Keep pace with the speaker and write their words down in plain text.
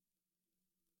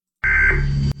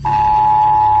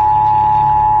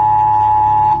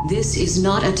This is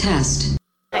not a test.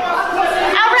 All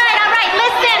right,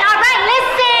 listen,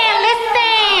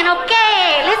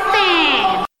 okay,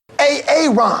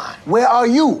 listen. Ron, where are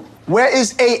you? Where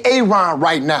is Ron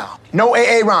right now? No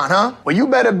Ron, huh? Well, you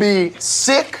better be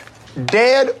sick,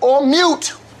 dead, or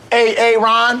mute,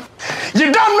 Ron.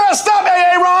 You done messed up,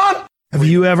 Ron! Have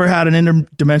you ever had an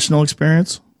interdimensional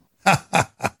experience?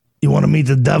 You want to meet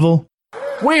the devil?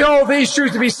 We hold these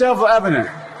truths to be self-evident.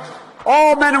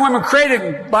 All men and women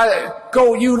created by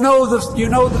go. You know the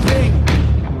thing.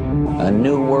 A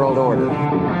new world order.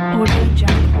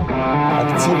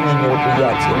 Активный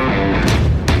мероприятие.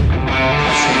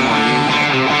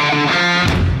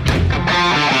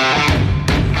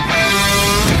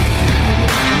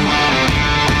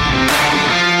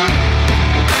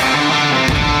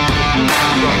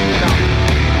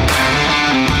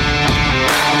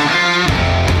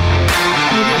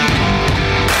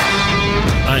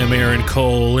 I am Aaron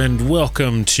Cole, and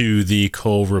welcome to the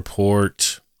Cole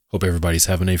Report. Hope everybody's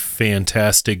having a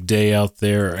fantastic day out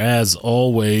there, as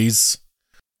always.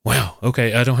 Wow,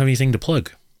 okay, I don't have anything to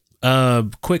plug.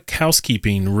 Quick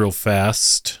housekeeping real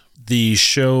fast. The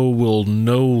show will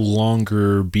no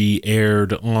longer be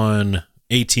aired on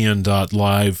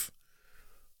ATN.live.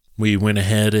 We went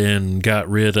ahead and got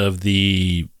rid of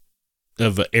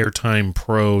Airtime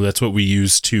Pro. That's what we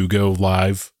use to go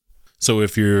live. So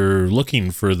if you're looking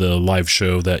for the live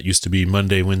show that used to be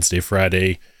Monday, Wednesday,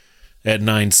 Friday at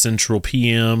 9 Central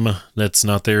PM, that's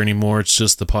not there anymore. It's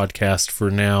just the podcast for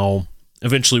now.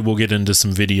 Eventually we'll get into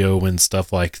some video and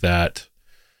stuff like that.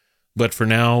 But for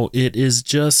now, it is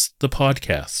just the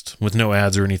podcast with no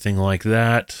ads or anything like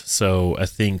that. So I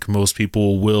think most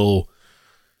people will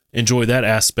enjoy that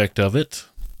aspect of it.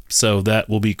 So that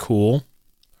will be cool.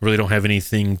 I really don't have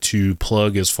anything to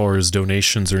plug as far as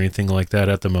donations or anything like that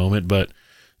at the moment, but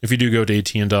if you do go to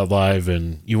ATN.live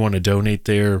and you want to donate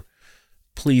there,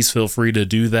 please feel free to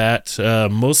do that.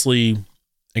 Mostly,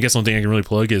 I guess one thing I can really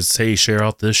plug is, hey, share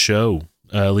out this show.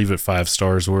 Leave it 5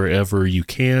 stars wherever you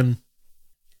can.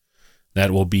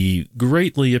 That will be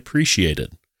greatly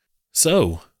appreciated.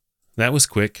 So, that was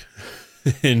quick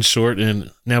and short,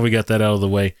 and now we got that out of the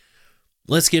way.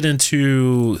 Let's get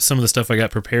into some of the stuff I got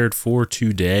prepared for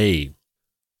today.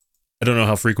 I don't know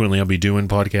how frequently I'll be doing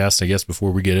podcasts, I guess,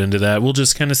 before we get into that. We'll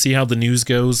just kind of see how the news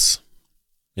goes.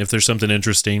 If there's something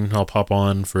interesting, I'll pop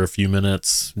on for a few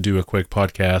minutes, do a quick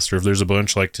podcast, or if there's a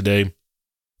bunch like today,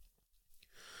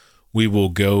 we will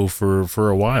go for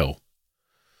a while.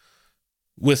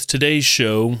 With today's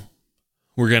show,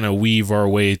 we're going to weave our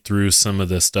way through some of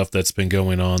the stuff that's been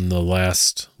going on the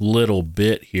last little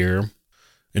bit here.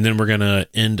 And then we're going to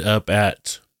end up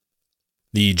at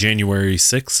the January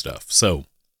 6th stuff. So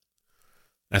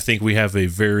I think we have a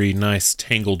very nice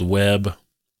tangled web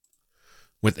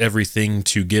with everything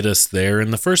to get us there.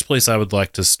 And the first place I would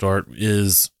like to start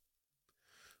is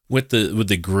with the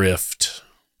grift.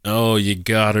 Oh, you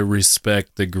got to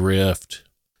respect the grift.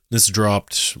 This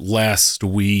dropped last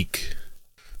week,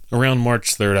 around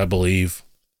March 3rd, I believe.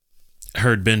 I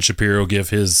heard Ben Shapiro give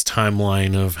his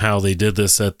timeline of how they did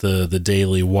this at the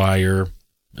Daily Wire.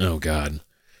 Oh, God.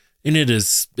 And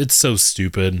it's so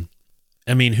stupid.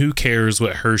 I mean, who cares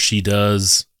what Hershey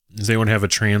does? Does anyone have a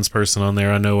trans person on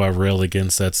there? I know I rail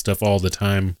against that stuff all the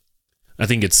time. I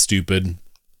think it's stupid.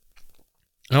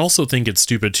 I also think it's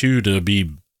stupid, too, to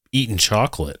be eating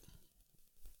chocolate.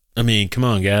 I mean, come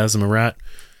on, guys. Am I right?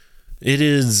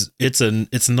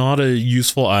 It's not a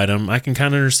useful item. I can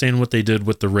kind of understand what they did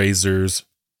with the razors.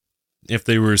 If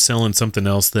they were selling something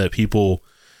else that people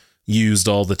used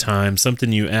all the time,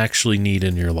 something you actually need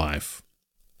in your life,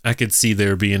 I could see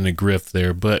there being a grift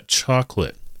there, but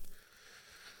chocolate.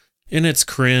 And it's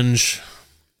cringe.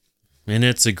 And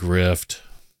it's a grift.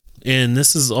 And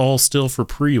this is all still for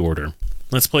pre-order.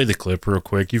 Let's play the clip real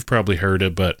quick. You've probably heard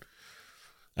it, but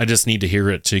I just need to hear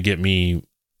it to get me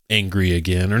angry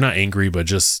again, or not angry, but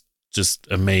just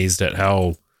amazed at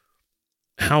how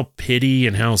petty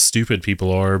and how stupid people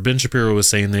are. Ben Shapiro was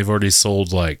saying they've already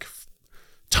sold like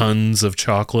tons of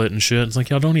chocolate and shit. It's like,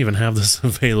 y'all don't even have this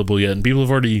available yet, and people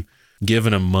have already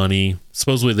given them money.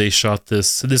 Supposedly they shot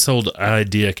this whole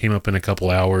idea came up in a couple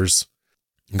hours,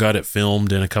 got it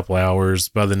filmed in a couple hours.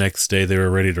 By the next day they were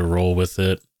ready to roll with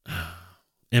it,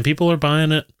 and people are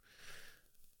buying it.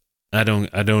 I don't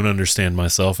understand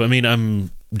myself. I mean,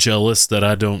 I'm jealous that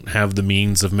I don't have the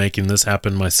means of making this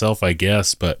happen myself, I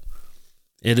guess, but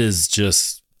it is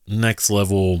just next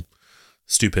level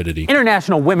stupidity.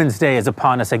 International Women's Day is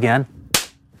upon us again,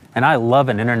 and I love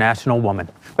an international woman.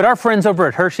 But our friends over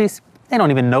at Hershey's, they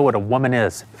don't even know what a woman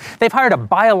is. They've hired a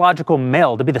biological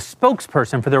male to be the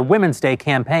spokesperson for their Women's Day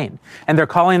campaign, and they're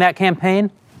calling that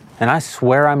campaign and I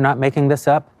swear I'm not making this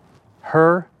up,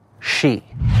 Hershey.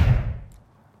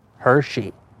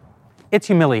 Hershey. It's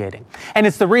humiliating. And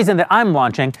it's the reason that I'm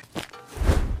launching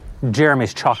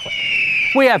Jeremy's Chocolate.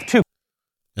 We have two.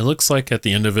 It looks like at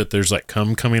the end of it, there's like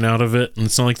cum coming out of it. And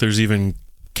it's not like there's even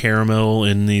caramel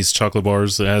in these chocolate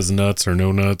bars that has nuts or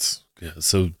no nuts. Yeah,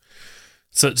 so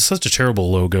such a terrible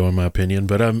logo in my opinion,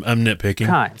 but I'm nitpicking.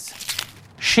 Kinds.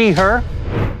 She, her,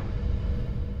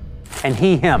 and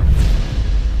he, him.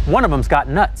 One of them's got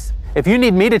nuts. If you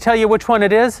need me to tell you which one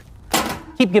it is,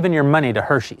 keep giving your money to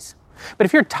Hershey's. But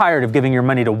if you're tired of giving your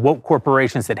money to woke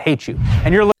corporations that hate you,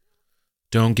 and you're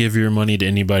Don't give your money to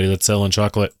anybody that's selling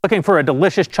chocolate. looking for a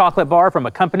delicious chocolate bar from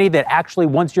a company that actually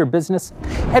wants your business,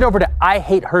 head over to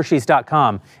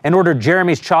IHateHersheys.com and order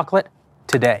Jeremy's Chocolate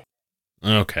today.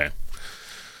 Okay.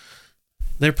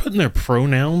 They're putting their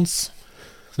pronouns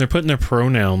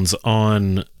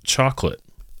on chocolate.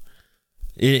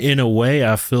 In a way,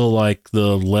 I feel like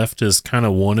the left is kind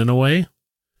of won in a way.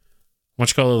 What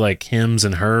you call it, like hims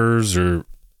and hers, or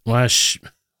why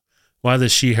the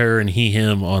she, her, and he,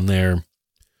 him on there?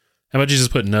 How about you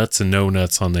just put nuts and no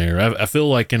nuts on there? I feel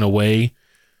like in a way,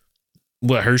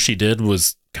 what Hershey did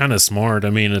was kind of smart. I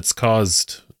mean, it's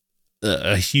caused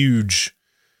a huge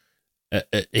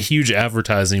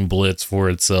advertising blitz for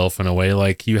itself in a way.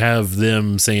 Like you have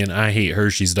them saying,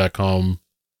 IHateHersheys.com.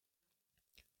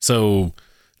 So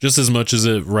just as much as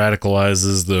it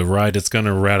radicalizes the right, it's going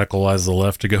to radicalize the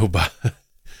left to go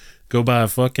buy a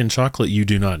fucking chocolate you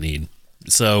do not need.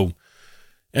 So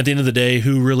at the end of the day,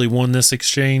 who really won this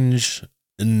exchange?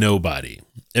 Nobody.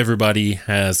 Everybody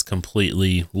has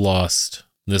completely lost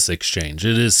this exchange.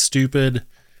 It is stupid.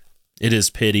 It is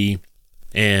pity.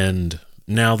 And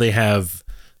now they have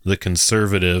the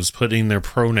conservatives putting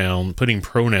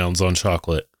pronouns on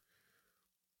chocolate.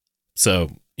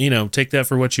 So, take that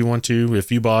for what you want to.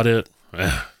 If you bought it,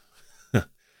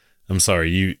 I'm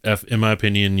sorry. In my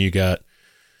opinion, you got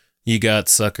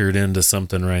suckered into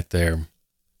something right there.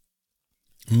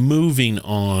 Moving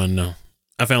on,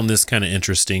 I found this kind of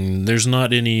interesting. There's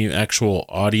not any actual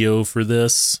audio for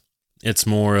this. It's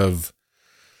more of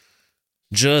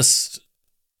just,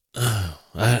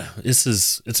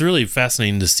 it's really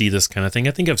fascinating to see this kind of thing.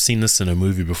 I think I've seen this in a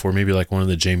movie before, maybe like one of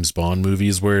the James Bond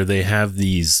movies where they have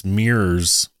these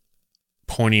mirrors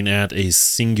pointing at a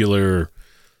singular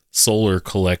solar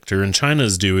collector, and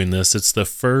China's doing this. It's the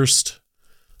first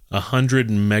 100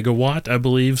 megawatt, I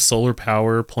believe, solar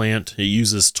power plant. It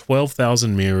uses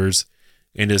 12,000 mirrors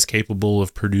and is capable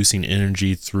of producing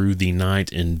energy through the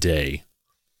night and day.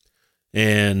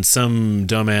 And some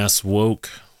dumbass woke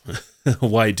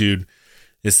white dude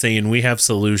is saying, we have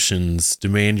solutions,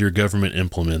 demand your government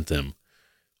implement them.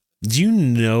 Do you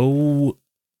know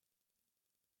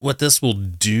what this will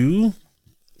do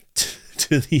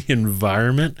to the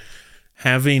environment?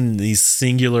 Having these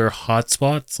singular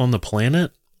hotspots on the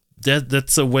planet?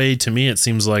 That's a way, to me, it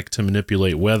seems like, to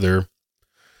manipulate weather.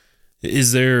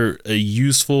 Is there a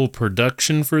useful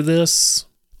production for this?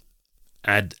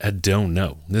 I don't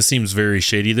know. This seems very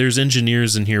shady. There's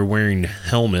engineers in here wearing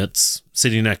helmets,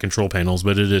 sitting at control panels,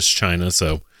 but it is China,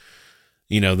 so,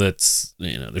 they're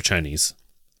Chinese.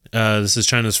 This is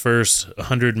China's first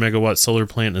 100 megawatt solar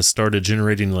plant has started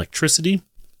generating electricity.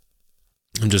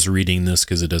 I'm just reading this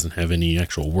because it doesn't have any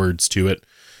actual words to it.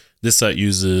 This site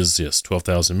uses,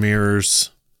 12,000 mirrors,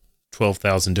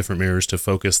 12,000 different mirrors to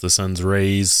focus the sun's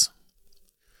rays.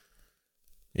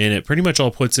 And it pretty much all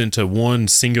puts into one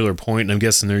singular point. And I'm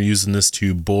guessing they're using this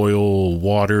to boil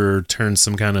water, turn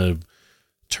some kind of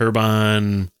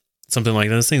turbine, something like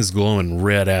that. This thing's glowing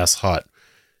red ass hot.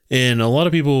 And a lot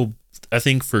of people, I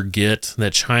think, forget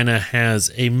that China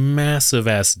has a massive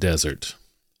ass desert.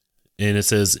 And it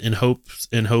says, in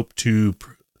hope to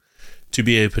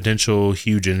be a potential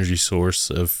huge energy source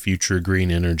of future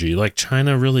green energy. Like,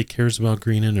 China really cares about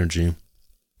green energy.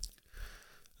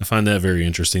 I find that very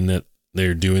interesting that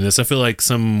they're doing this. I feel like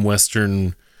some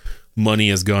Western money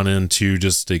has gone into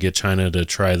just to get China to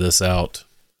try this out.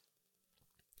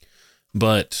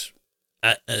 But,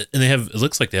 and it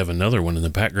looks like they have another one in the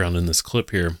background in this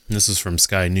clip here. This is from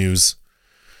Sky News.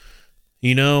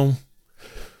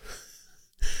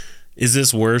 Is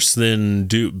this worse than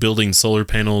building solar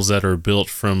panels that are built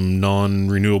from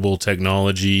non-renewable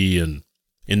technology, and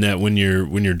in that when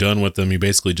you're done with them, you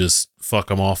basically just fuck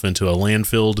them off into a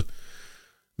landfill?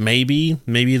 Maybe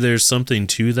there's something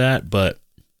to that, but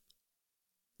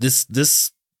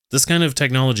this kind of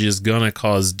technology is gonna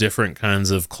cause different kinds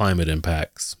of climate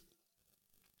impacts.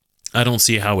 I don't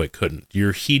see how it couldn't.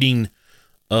 You're heating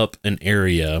up an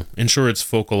area, and sure, it's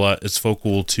focalized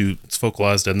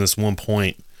in this one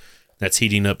point that's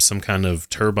heating up some kind of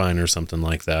turbine or something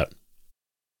like that.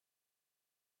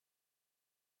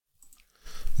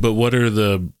 But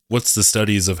what's the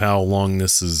studies of how long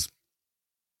this is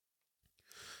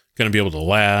going to be able to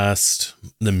last?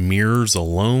 The mirrors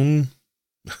alone?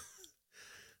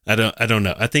 I don't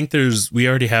know. I think we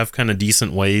already have kind of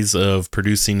decent ways of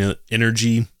producing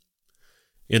energy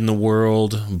in the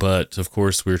world, but of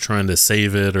course we're trying to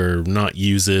save it or not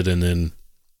use it, and then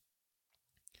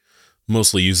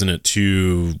mostly using it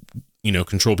to,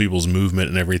 control people's movement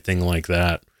and everything like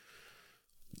that.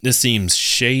 This seems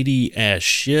shady as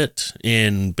shit,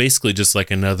 and basically just like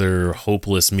another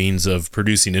hopeless means of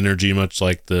producing energy, much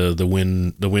like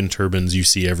the wind turbines you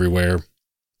see everywhere.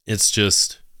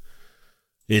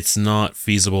 It's not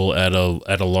feasible at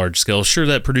a large scale. Sure,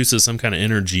 that produces some kind of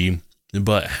energy,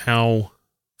 but how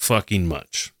fucking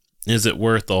much? Is it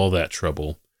worth all that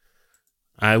trouble?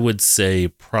 I would say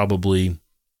probably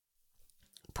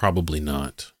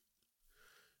not.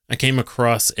 I came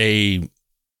across a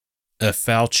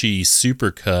Fauci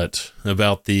supercut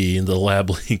about the lab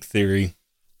leak theory.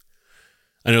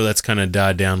 I know that's kind of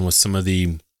died down with some of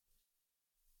the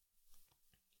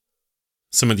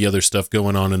other stuff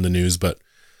going on in the news, but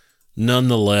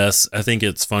nonetheless, I think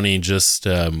it's funny just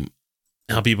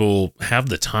how people have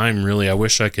the time, really. I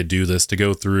wish I could do this, to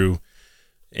go through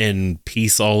and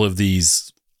piece all of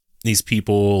these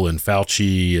people and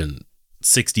Fauci and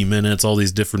 60 Minutes, all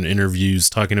these different interviews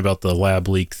talking about the lab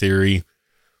leak theory.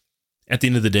 At the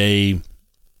end of the day,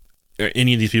 are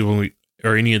any of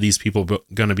these people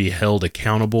going to be held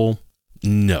accountable?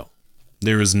 No,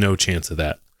 there is no chance of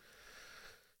that.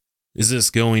 Is this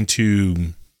going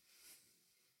to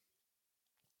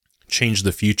change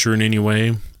the future in any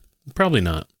way? Probably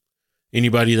not.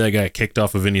 Anybody that got kicked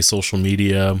off of any social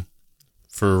media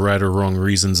for right or wrong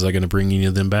reasons, is that going to bring any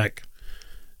of them back?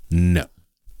 No.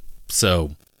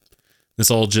 So this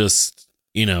all just,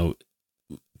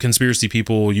 conspiracy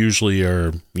people usually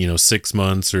are, 6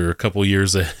 months or a couple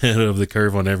years ahead of the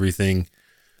curve on everything.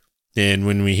 And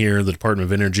when we hear the Department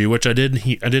of Energy, which I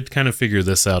did kind of figure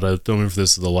this out. I don't know if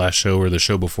this is the last show or the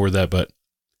show before that, but I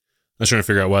was trying to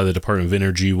figure out why the Department of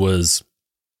Energy was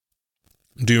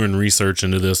doing research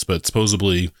into this, but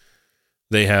supposedly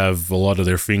they have a lot of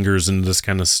their fingers into this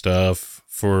kind of stuff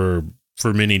for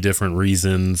many different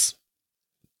reasons.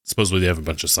 Supposedly they have a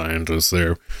bunch of scientists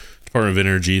there, Department of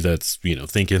Energy, that's,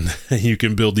 thinking that you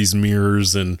can build these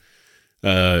mirrors and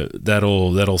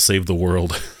that'll save the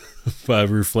world by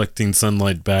reflecting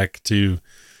sunlight back to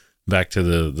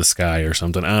the sky or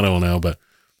something. I don't know, but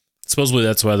supposedly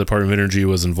that's why the Department of Energy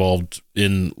was involved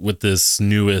with this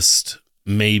newest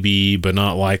maybe but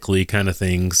not likely kind of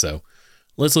thing. So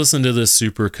let's listen to this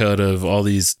supercut of all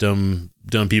these dumb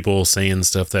people saying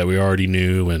stuff that we already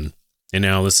knew, and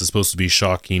now this is supposed to be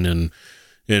shocking and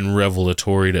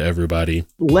revelatory to everybody.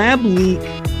 Lab leak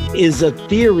is a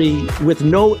theory with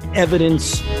no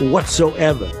evidence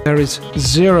whatsoever. There is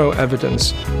zero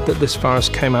evidence that this virus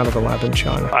came out of a lab in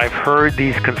China. I've heard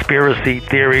these conspiracy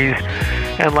theories,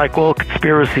 and like all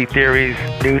conspiracy theories,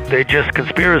 they're just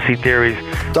conspiracy theories.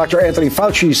 Dr. Anthony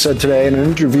Fauci said today in an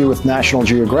interview with National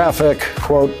Geographic,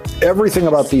 quote, "Everything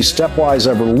about the stepwise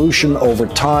evolution over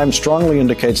time strongly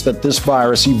indicates that this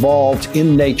virus evolved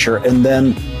in nature and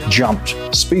then jumped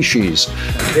species."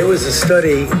 There was a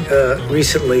study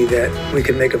recently that we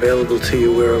can make available to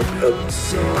you where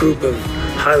a group of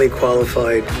highly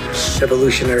qualified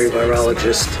evolutionary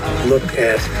virologists looked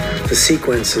at the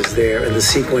sequences there and the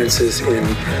sequences in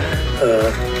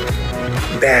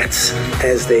bats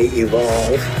as they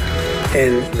evolve,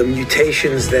 and the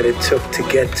mutations that it took to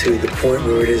get to the point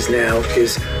where it is now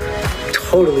is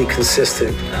totally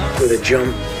consistent with a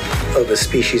jump of a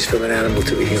species from an animal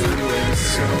to a human.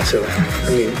 So,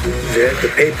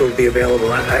 the paper will be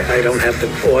available. I don't have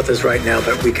the authors right now,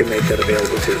 but we can make that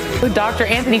available to you. Dr.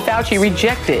 Anthony Fauci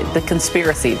rejected the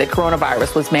conspiracy that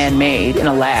coronavirus was man-made in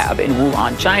a lab in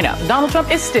Wuhan, China. Donald Trump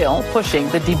is still pushing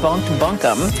the debunked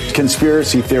bunkum.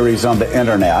 Conspiracy theories on the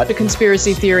internet. The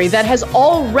conspiracy theory that has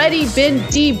already been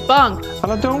debunked.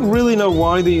 And I don't really know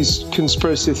why these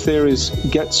conspiracy theories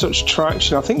get such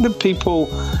traction. I think that people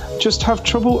just have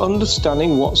trouble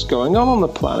understanding what's going on the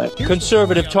planet.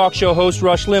 Conservative talk show host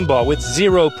Rush Limbaugh with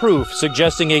zero proof,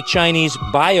 suggesting a Chinese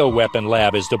bioweapon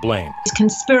lab is to blame.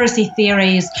 Conspiracy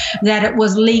theories that it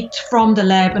was leaked from the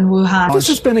lab in Wuhan. This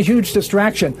has been a huge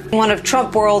distraction. One of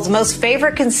Trump world's most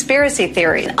favorite conspiracy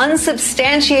theories, an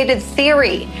unsubstantiated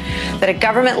theory that a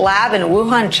government lab in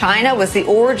Wuhan, China was the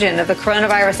origin of the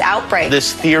coronavirus outbreak.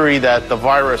 This theory that the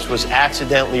virus was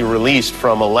accidentally released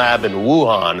from a lab in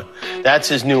Wuhan, that's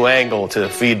his new angle to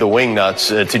feed the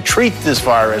wingnuts, to treat this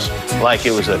virus like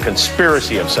it was a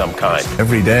conspiracy of some kind.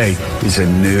 Every day is a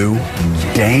new,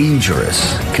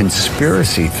 dangerous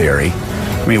conspiracy theory.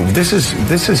 I mean, this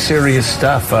is serious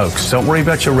stuff, folks. Don't worry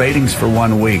about your ratings for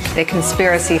 1 week. The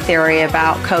conspiracy theory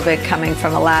about COVID coming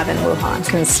from a lab in Wuhan.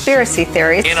 Conspiracy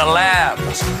theories. In a lab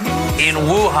in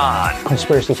Wuhan.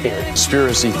 Conspiracy theories.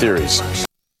 Conspiracy theories.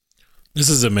 This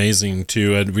is amazing,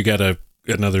 too. We got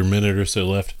another minute or so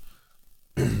left.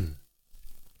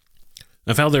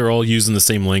 I found they're all using the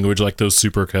same language, like those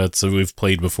supercuts that we've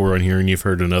played before on here and you've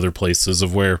heard in other places,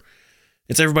 of where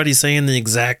it's everybody saying the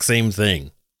exact same thing.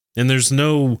 And there's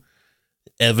no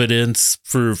evidence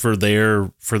for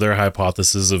their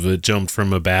hypothesis of it jumped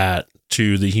from a bat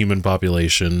to the human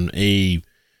population, a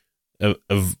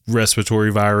respiratory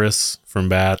virus from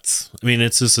bats. I mean,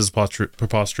 it's just as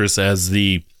preposterous as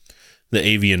the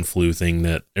avian flu thing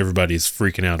that everybody's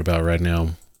freaking out about right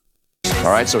now. All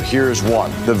right, so here's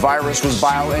one. The virus was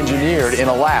bioengineered in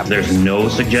a lab. There's no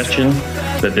suggestion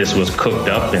that this was cooked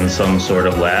up in some sort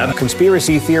of lab.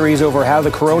 Conspiracy theories over how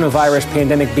the coronavirus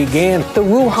pandemic began. The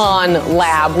Wuhan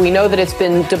lab, we know that it's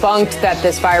been debunked that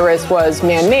this virus was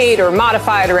man-made or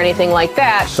modified or anything like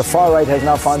that. The far right has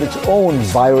now found its own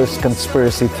virus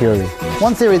conspiracy theory.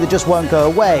 One theory that just won't go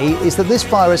away is that this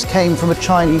virus came from a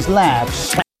Chinese lab.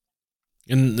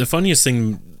 And the funniest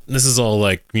thing, this is all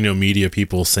like, media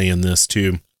people saying this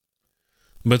too.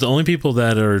 But the only people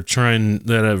that are debunking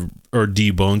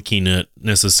it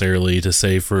necessarily to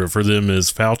say for them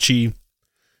is Fauci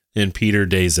and Peter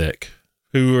Daszak,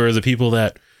 who are the people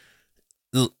that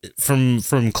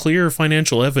from clear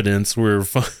financial evidence were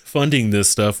funding this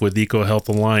stuff with EcoHealth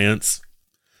Alliance.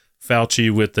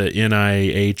 Fauci with the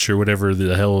NIH or whatever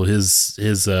the hell his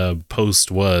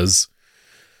post was.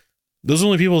 Those are the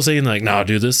only people saying like, "No,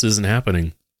 dude, this isn't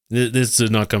happening. This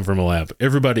did not come from a lab."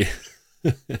 Everybody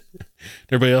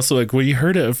else like, well, you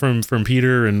heard it from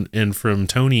Peter and from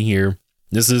Tony here.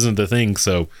 This isn't the thing.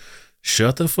 So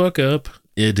shut the fuck up.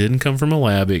 It didn't come from a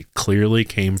lab. It clearly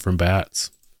came from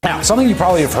bats. Now, something you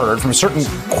probably have heard from a certain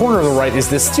corner of the right is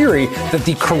this theory that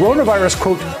the coronavirus,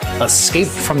 quote, escaped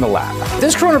from the lab.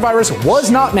 This coronavirus was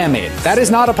not man-made. That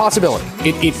is not a possibility.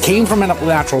 It came from a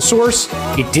natural source.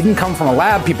 It didn't come from a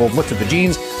lab. People have looked at the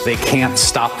genes. They can't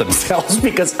stop themselves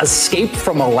because escape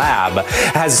from a lab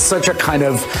has such a kind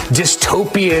of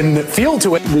dystopian feel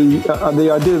to it. The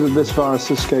idea that this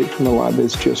virus escaped from the lab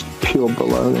is just pure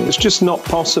baloney. It's just not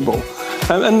possible.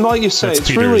 And like you say, That's it's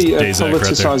Peter's really a Daszak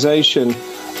politicization right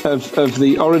of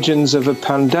the origins of a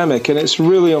pandemic, and it's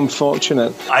really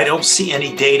unfortunate. I don't see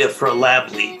any data for a lab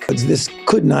leak. This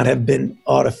could not have been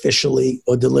artificially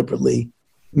or deliberately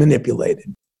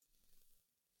manipulated.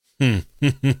 Well,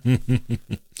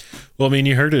 I mean,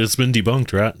 you heard it. It's been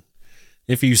debunked, right?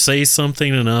 If you say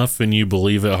something enough and you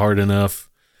believe it hard enough,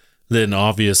 then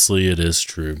obviously it is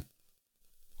true.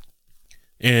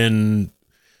 And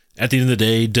at the end of the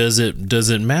day, does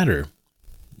it matter?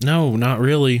 No, not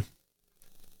really.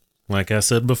 Like I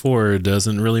said before, it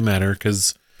doesn't really matter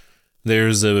because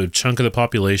there's a chunk of the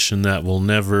population that will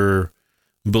never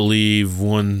believe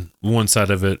one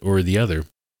side of it or the other.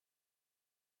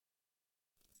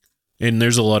 And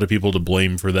there's a lot of people to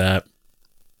blame for that.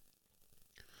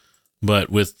 But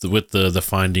with the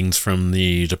findings from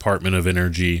the Department of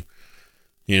Energy,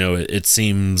 it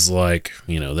seems like,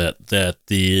 that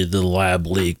the lab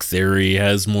leak theory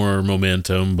has more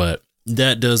momentum, but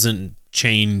that doesn't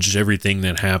change everything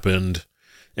that happened.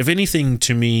 If anything,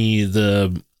 to me,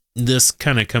 this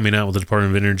kind of coming out with the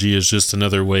Department of Energy is just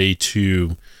another way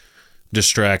to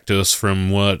distract us from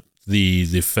what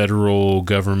the federal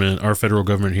government, our federal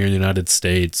government here in the United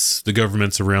States, the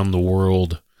governments around the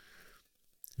world,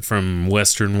 from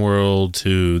Western world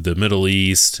to the Middle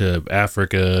East to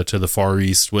Africa to the Far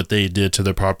East, what they did to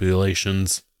their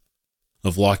populations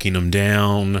of locking them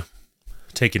down,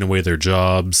 taking away their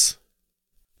jobs,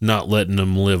 not letting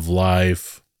them live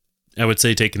life. I would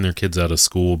say taking their kids out of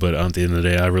school, but at the end of the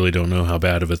day, I really don't know how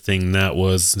bad of a thing that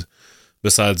was,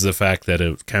 besides the fact that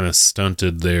it kind of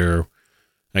stunted their,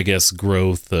 I guess,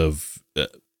 growth of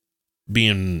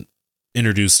being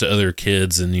introduced to other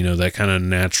kids and, that kind of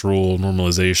natural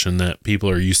normalization that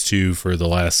people are used to for the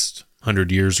last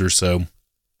 100 years or so.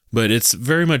 But it's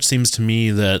very much seems to me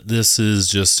that this is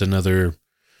just another,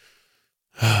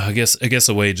 I guess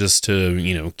a way just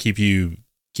to, keep you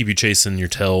chasing your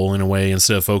tail in a way,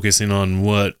 instead of focusing on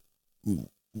what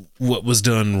was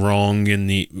done wrong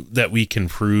that we can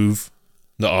prove,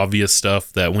 the obvious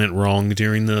stuff that went wrong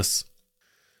during this.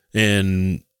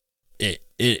 And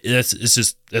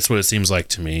that's what it seems like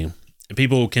to me.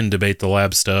 people can debate the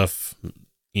lab stuff,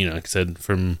 you know, like I said,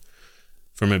 from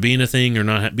it being a thing or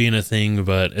not being a thing,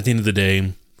 but at the end of the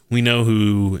day, we know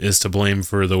who is to blame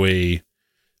for the way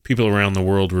people around the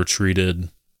world were treated.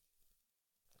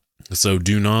 So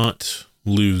do not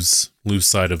lose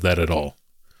sight of that at all.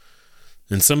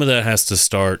 And some of that has to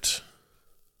start.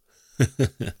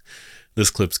 This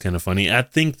clip's kind of funny. I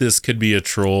think this could be a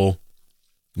troll,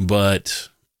 but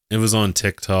it was on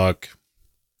TikTok.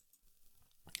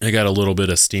 I got a little bit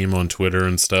of steam on Twitter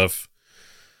and stuff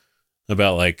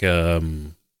about like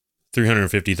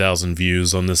 350,000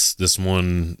 views on this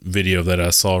one video that I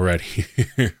saw right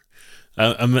here.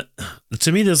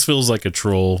 To me, this feels like a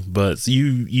troll, but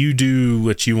you do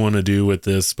what you want to do with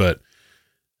this. But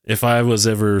if I was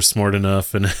ever smart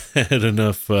enough and had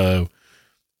enough, I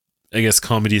guess,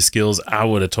 comedy skills, I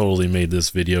would have totally made this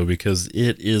video because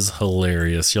it is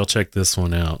hilarious. Y'all check this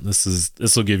one out.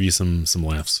 This will give you some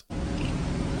laughs.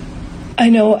 I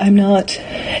know I'm not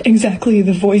exactly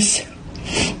the voice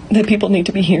that people need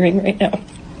to be hearing right now.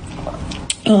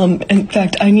 In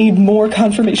fact, I need more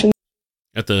confirmation.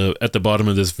 At the bottom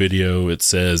of this video, it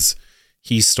says,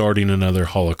 "He's starting another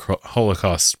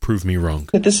Holocaust. Prove me wrong."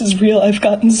 That this is real. I've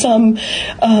gotten some,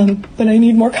 but I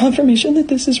need more confirmation that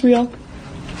this is real.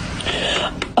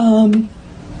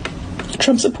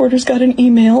 Trump supporters got an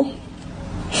email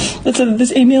that said that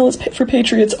this email is for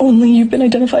patriots only. You've been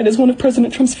identified as one of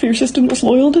President Trump's fiercest and most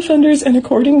loyal defenders, and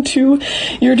according to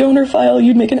your donor file,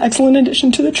 you'd make an excellent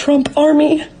addition to the Trump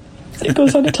army. It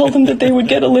goes on to tell them that they would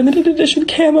get a limited edition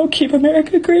camo Keep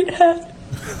America Great hat.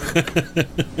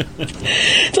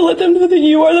 To let them know that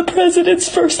you are the president's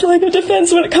first line of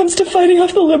defense when it comes to fighting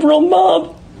off the liberal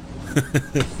mob.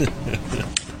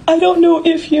 I don't know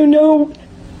if you know,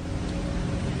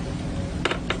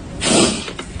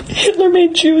 Hitler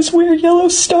made Jews wear yellow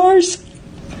stars.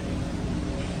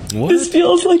 What? This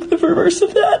feels like the reverse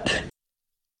of that.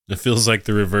 It feels like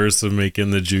the reverse of making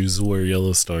the Jews wear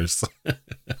yellow stars.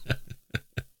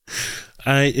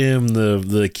 I am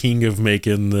the king of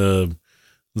making the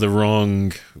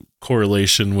wrong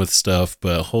correlation with stuff,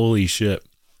 but holy shit.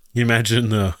 You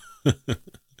imagine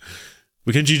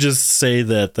but couldn't you just say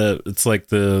that it's like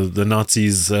the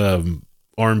Nazis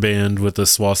armband with a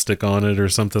swastika on it or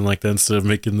something like that instead of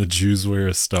making the Jews wear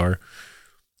a star?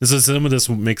 Some of this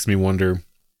makes me wonder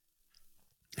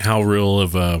how real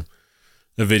of a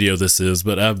video this is,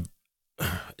 but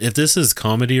if this is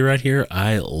comedy right here,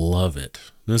 I love it.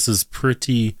 This is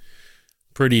pretty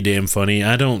damn funny.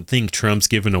 I don't think Trump's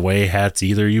giving away hats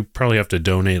either. You probably have to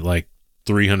donate like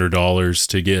 $300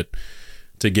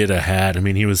 to get a hat. I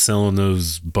mean, he was selling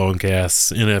those bunk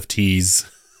ass NFTs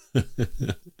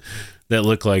that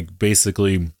look like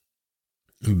basically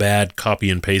bad copy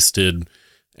and pasted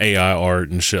AI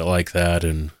art and shit like that.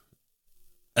 And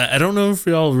I don't know if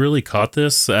y'all really caught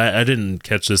this. I didn't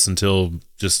catch this until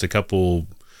just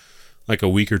a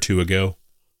week or two ago.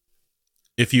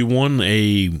 If you won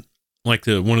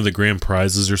one of the grand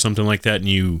prizes or something like that and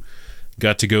you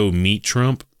got to go meet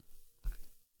Trump,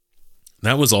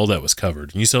 that was all that was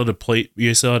covered. You still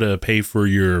had to pay for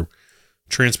your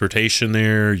transportation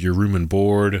there, your room and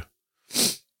board.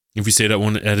 If you stayed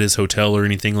at his hotel or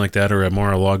anything like that, or at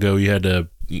Mar-a-Lago, you had to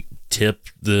tip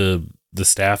the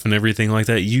staff and everything like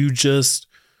that. You just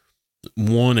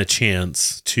won a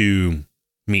chance to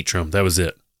meet Trump. That was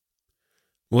it.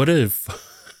 What if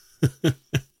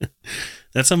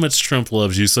that's how much Trump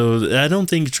loves you? So I don't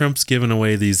think Trump's giving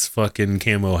away these fucking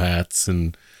camo hats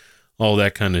and all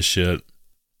that kind of shit.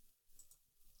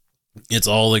 It's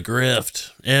all a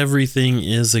grift. Everything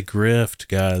is a grift,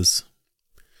 guys.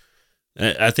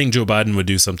 I think Joe Biden would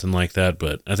do something like that,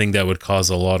 but I think that would cause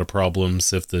a lot of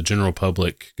problems if the general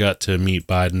public got to meet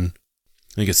Biden.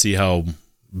 You can see how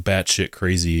batshit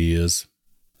crazy he is.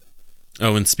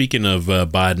 Oh, and speaking of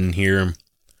Biden here,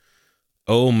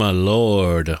 oh my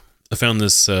lord, I found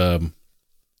this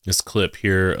clip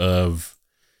here of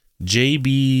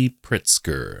J.B.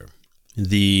 Pritzker,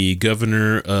 the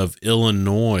governor of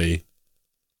Illinois,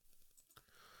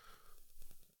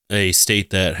 a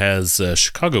state that has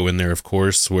Chicago in there, of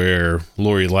course, where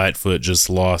Lori Lightfoot just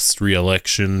lost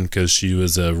re-election because she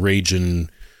was a raging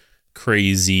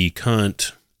crazy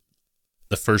cunt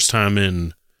the first time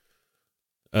in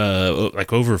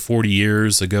over 40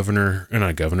 years.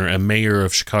 A mayor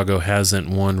of Chicago hasn't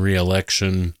won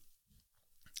re-election.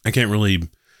 I can't really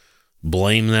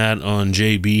blame that on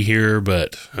JB here,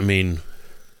 but I mean,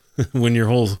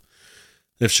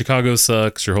 if Chicago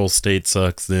sucks, your whole state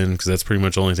sucks then, because that's pretty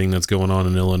much the only thing that's going on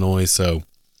in Illinois. So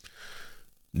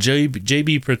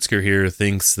J.B. Pritzker here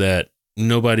thinks that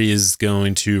nobody is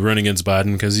going to run against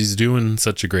Biden because he's doing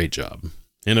such a great job.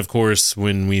 And of course,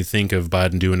 when we think of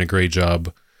Biden doing a great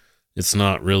job, it's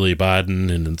not really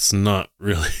Biden and it's not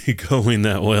really going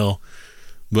that well.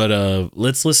 But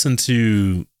let's listen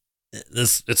to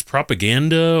this. It's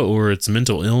propaganda or it's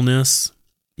mental illness.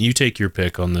 You take your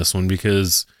pick on this one,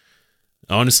 because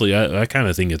honestly, I kind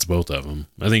of think it's both of them.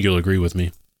 I think you'll agree with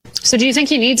me. So do you think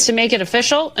he needs to make it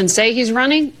official and say he's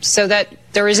running so that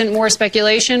there isn't more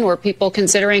speculation or people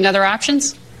considering other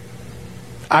options?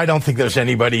 I don't think there's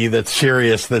anybody that's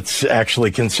serious that's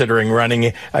actually considering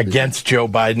running against Joe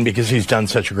Biden because he's done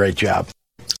such a great job.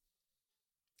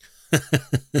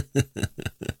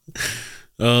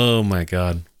 Oh my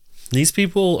God. These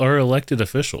people are elected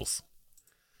officials.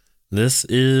 This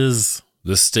is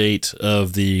the state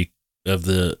of the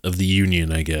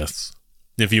union, I guess.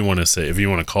 If you want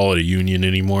to call it a union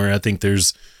anymore. I think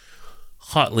there's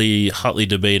hotly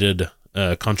debated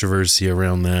controversy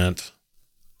around that.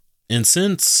 And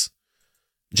since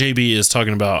JB is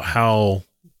talking about how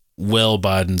well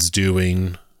Biden's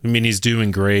doing, I mean, he's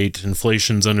doing great.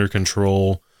 Inflation's under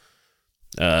control.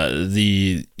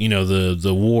 The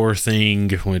war thing,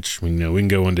 which we can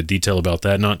go into detail about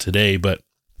that, not today, but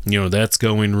that's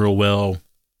going real well.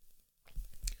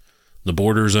 The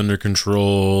border's under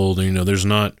control. There's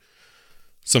not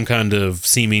some kind of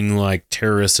seeming like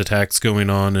terrorist attacks going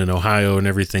on in Ohio and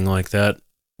everything like that.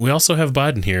 We also have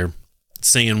Biden here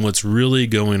saying what's really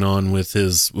going on with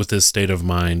his state of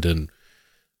mind, and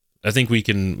I think we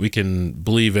can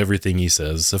believe everything he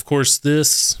says. Of course,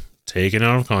 this taken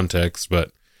out of context,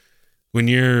 but when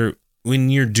you're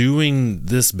doing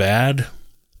this bad,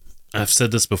 I've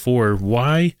said this before,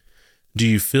 why do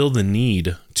you feel the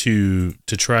need to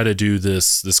try to do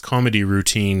this comedy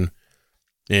routine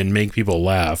and make people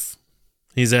laugh?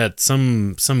 He's at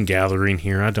some gathering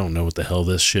here. I don't know what the hell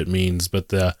this shit means, but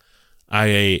the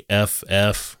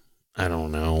IAFF, I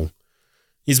don't know.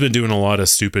 He's been doing a lot of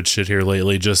stupid shit here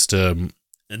lately, just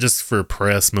for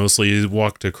press mostly. He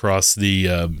walked across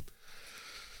the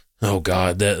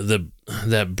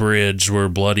that bridge where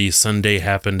Bloody Sunday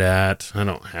happened at. I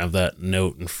don't have that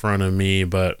note in front of me,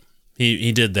 but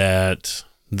he did that.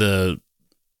 The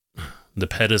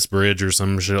Pettus Bridge or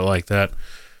some shit like that.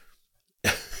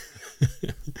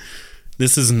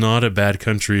 This is not a bad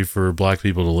country for black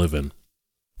people to live in.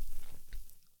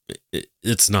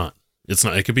 It's not.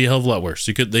 It could be a hell of a lot worse.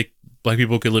 Black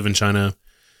people could live in China.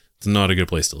 It's not a good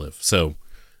place to live. So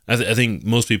I think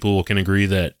most people can agree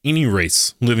that any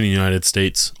race living in the United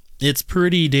States, it's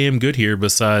pretty damn good here,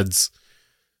 besides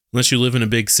unless you live in a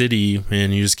big city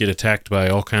and you just get attacked by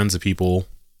all kinds of people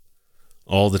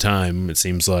all the time, it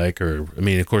seems like. Or, I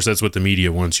mean, of course, that's what the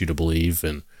media wants you to believe.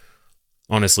 And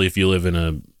honestly, if you live in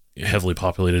a heavily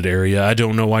populated area, I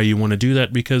don't know why you want to do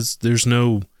that, because there's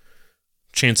no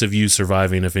chance of you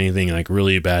surviving if anything like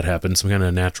really bad happens, some kind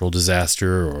of natural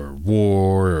disaster or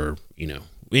war or,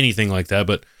 anything like that.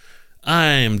 But I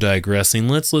am digressing.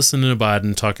 Let's listen to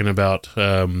Biden talking about,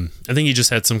 I think he just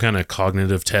had some kind of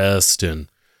cognitive test, and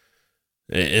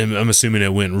I'm assuming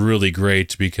it went really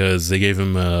great because they gave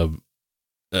him like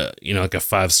a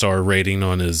 5-star rating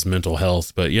on his mental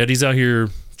health. But yet he's out here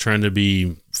trying to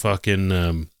be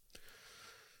trying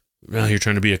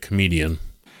to be a comedian.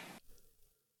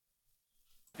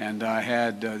 And I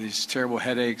had these terrible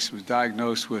headaches, was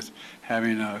diagnosed with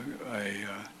having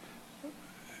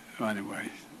anyway,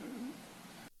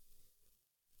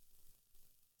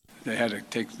 they had to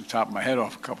take the top of my head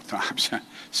off a couple times,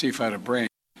 see if I had a brain.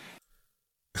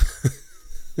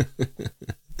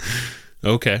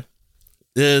 Okay.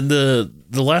 The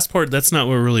last part, that's not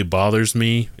what really bothers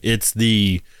me. It's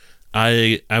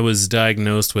I was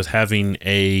diagnosed with having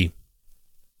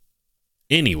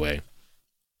anyway.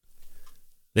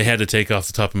 They had to take off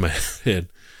the top of my head.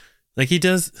 Like, he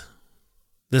does,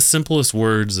 the simplest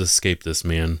words escape this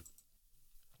man.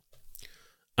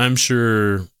 I'm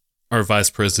sure our vice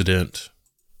president,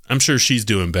 I'm sure she's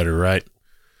doing better, right?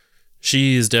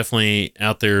 She is definitely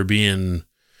out there being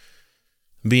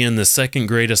the second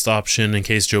greatest option in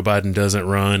case Joe Biden doesn't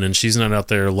run, and she's not out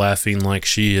there laughing like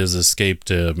she has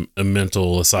escaped a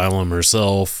mental asylum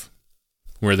herself,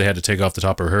 where they had to take off the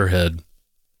top of her head.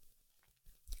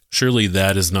 Surely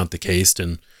that is not the case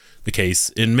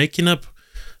in making up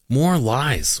more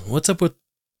lies. What's up with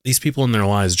these people and their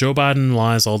lies? Joe Biden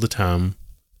lies all the time,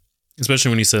 especially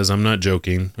when he says, I'm not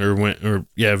joking,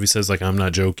 if he says like, I'm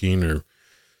not joking, or,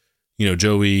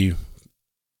 Joey,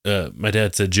 my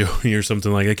dad said Joey or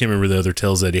something like, I can't remember the other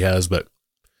tells that he has, but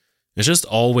it's just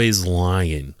always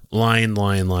lying.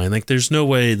 Like, there's no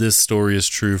way this story is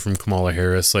true from Kamala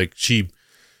Harris. Like, she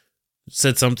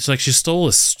said something like she stole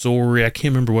a story. I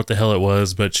can't remember what the hell it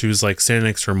was, but she was like standing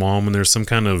next to her mom, and there's some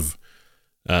kind of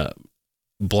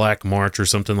Black March or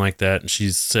something like that. And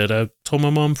she said, I told my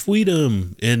mom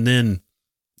freedom. And then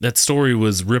that story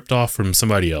was ripped off from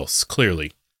somebody else,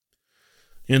 clearly.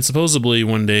 And supposedly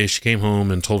one day she came home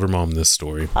and told her mom this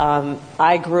story.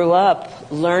 I grew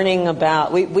up learning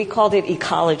about, we called it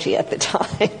ecology at the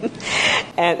time.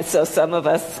 And so some of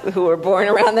us who were born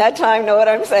around that time know what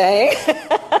I'm saying.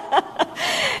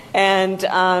 and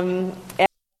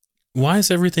why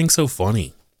is everything so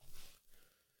funny?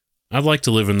 I'd like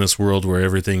to live in this world where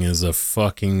everything is a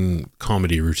fucking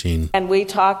comedy routine. And we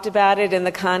talked about it in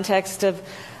the context of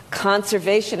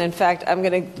conservation. In fact, I'm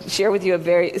going to share with you a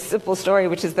very simple story,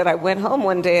 which is that I went home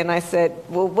one day and I said,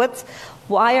 well,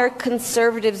 why are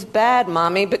conservatives bad,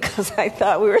 Mommy? Because I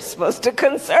thought we were supposed to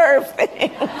conserve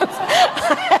things.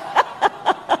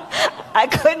 I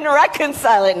couldn't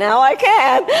reconcile it. Now I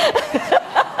can.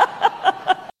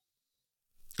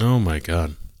 Oh my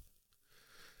God.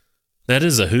 That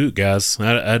is a hoot, guys.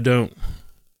 I'm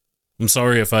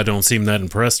sorry if I don't seem that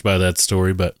impressed by that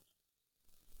story, but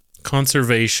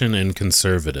conservation and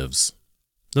conservatives,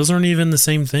 those aren't even the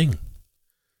same thing.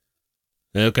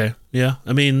 Okay, yeah.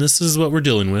 I mean, this is what we're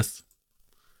dealing with.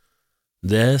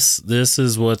 This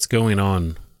is what's going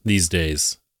on these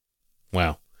days.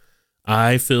 Wow.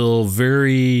 I feel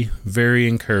very, very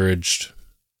encouraged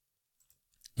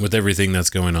with everything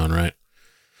that's going on, right?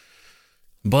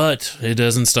 But it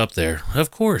doesn't stop there.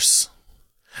 Of course.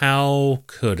 How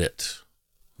could it?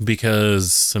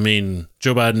 Because, I mean,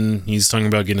 Joe Biden, he's talking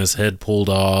about getting his head pulled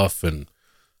off, and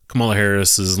Kamala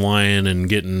Harris is lying and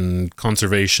getting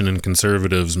conservation and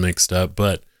conservatives mixed up.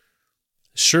 But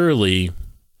surely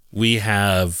we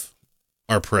have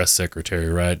our press secretary,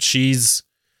 right? She's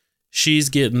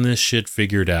getting this shit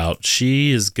figured out.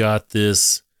 She has got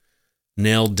this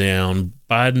nailed down.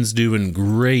 Biden's doing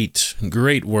great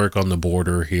work on the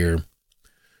border here.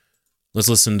 Let's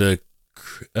listen to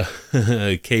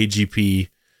KGP,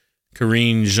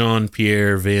 Karine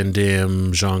Jean-Pierre Van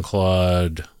Dam,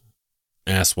 Jean-Claude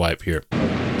Asswipe here.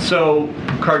 So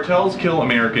cartels kill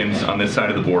Americans on this side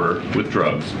of the border with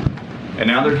drugs, and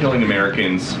now they're killing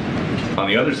Americans on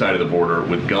the other side of the border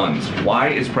with guns. Why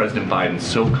is President Biden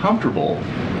so comfortable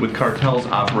with cartels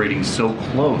operating so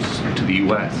close to the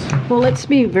U.S.? Well, let's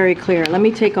be very clear. Let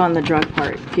me take on the drug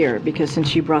part here, because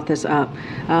since you brought this up,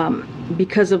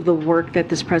 because of the work that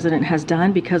this president has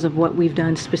done, because of what we've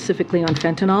done specifically on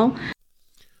fentanyl.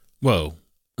 Whoa.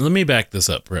 Let me back this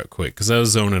up real quick, because I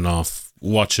was zoning off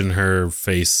watching her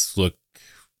face look.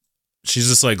 She's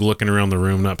just like looking around the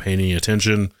room, not paying any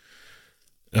attention.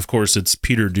 Of course, it's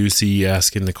Peter Doocy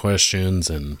asking the questions,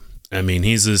 and I mean,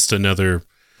 he's just another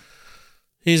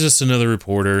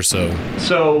reporter. So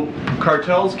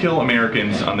cartels kill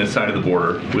Americans on this side of the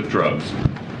border with drugs,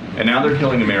 and now they're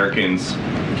killing Americans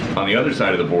on the other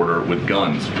side of the border with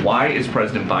guns. Why is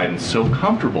President Biden so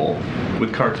comfortable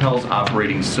with cartels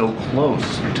operating so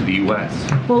close to the U.S.?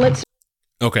 Well, let's.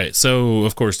 Okay, so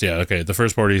of course, yeah. Okay, the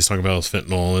first part he's talking about is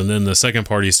fentanyl, and then the second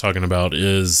part he's talking about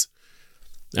is,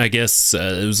 I guess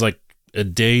it was like a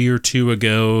day or two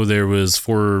ago, there was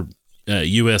 4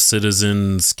 U.S.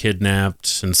 citizens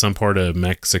kidnapped in some part of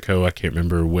Mexico. I can't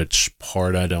remember which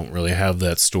part. I don't really have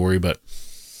that story, but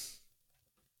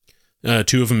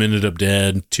 2 of them ended up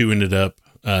dead. 2 ended up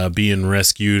being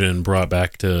rescued and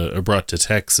brought to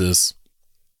Texas.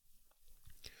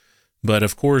 But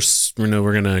of course, we're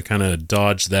going to kind of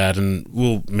dodge that, and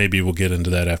we'll get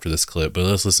into that after this clip. But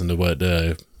let's listen to what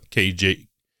KJP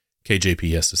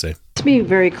has to say. Let's be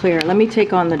very clear. Let me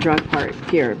take on the drug part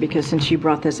here, because since you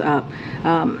brought this up,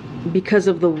 because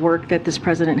of the work that this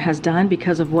president has done,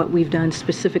 because of what we've done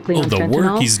specifically on fentanyl, the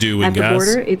work he's doing, at the guys.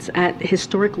 border, it's at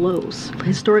historic levels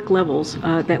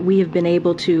that we have been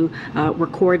able to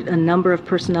record a number of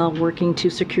personnel working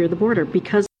to secure the border.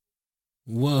 Because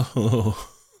whoa,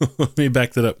 let me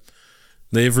back that up.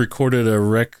 They've recorded a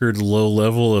record low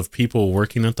level of people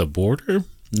working at the border.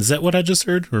 Is that what I just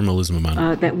heard, or am I losing my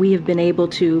mind? That we have been able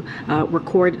to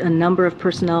record a number of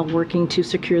personnel working to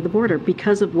secure the border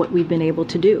because of what we've been able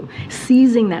to do,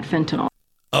 seizing that fentanyl.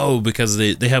 Oh, because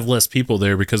they have less people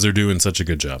there because they're doing such a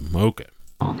good job. Okay.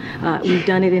 We've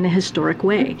done it in a historic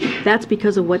way. That's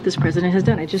because of what this president has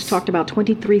done. I just talked about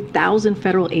 23,000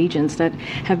 federal agents that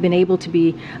have been able to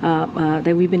be,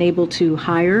 that we've been able to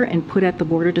hire and put at the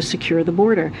border to secure the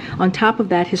border. On top of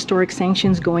that, historic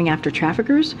sanctions going after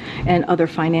traffickers and other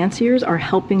financiers are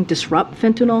helping disrupt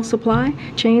fentanyl supply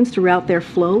chains throughout their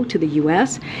flow to the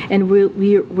U.S. And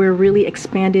we're really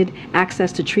expanded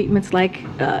access to treatments like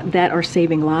that are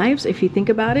saving lives, if you think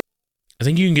about it. I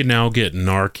think you can now get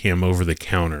Narcan over the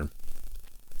counter.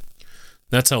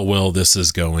 That's how well this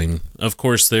is going. Of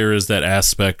course, there is that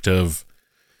aspect of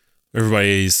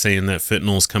everybody's saying that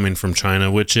fentanyl is coming from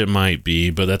China, which it might be,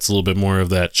 but that's a little bit more of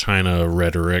that China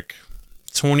rhetoric.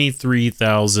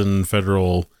 23,000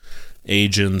 federal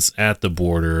agents at the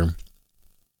border.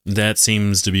 That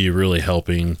seems to be really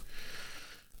helping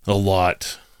a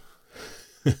lot.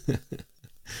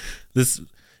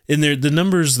 The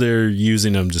numbers they're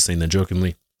using, I'm just saying that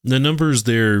jokingly, the numbers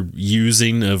they're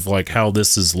using of like how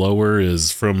this is lower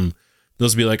is from,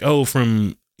 those be like, oh,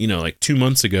 from, like 2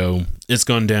 months ago, it's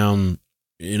gone down,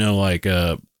 like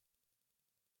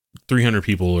 300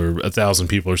 people or 1,000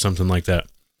 people or something like that.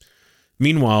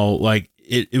 Meanwhile, like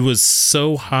it was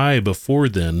so high before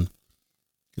then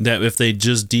that if they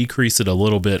just decrease it a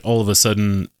little bit, all of a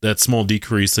sudden that small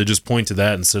decrease, they just point to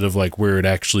that instead of like where it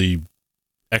actually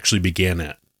began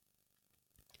at.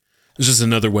 It's just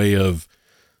another way of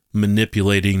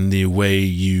manipulating the way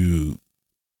you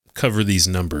cover these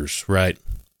numbers, right?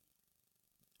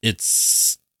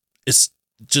 It's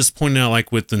just pointing out,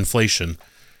 like with inflation,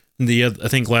 I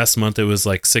think last month it was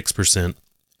like 6%,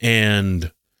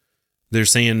 and they're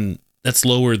saying that's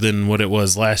lower than what it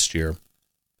was last year,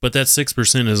 but that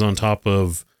 6% is on top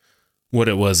of what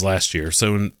it was last year.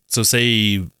 So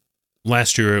say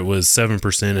last year it was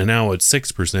 7% and now it's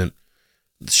 6%.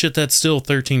 Shit, that's still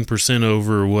 13%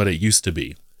 over what it used to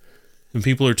be. And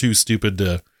people are too stupid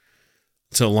to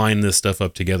line this stuff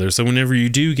up together. So whenever you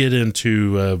do get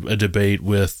into a debate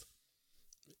with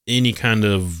any kind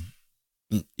of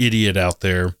idiot out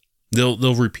there,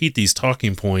 they'll repeat these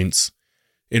talking points.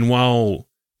 And while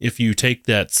if you take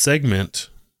that segment,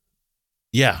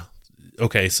 yeah,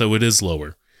 okay, so it is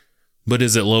lower. But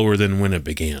is it lower than when it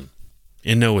began?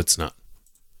 And no, it's not.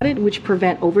 Which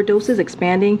prevent overdoses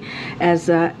expanding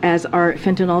as our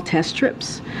fentanyl test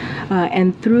strips.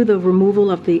 And through the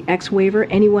removal of the X waiver,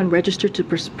 anyone registered to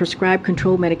prescribe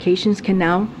controlled medications can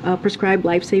now prescribe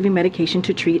life-saving medication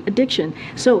to treat addiction.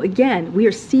 So again, we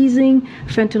are seizing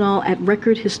fentanyl at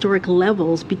record historic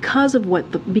levels because of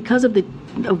what the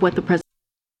president.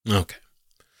 Okay.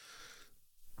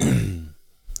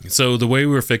 So the way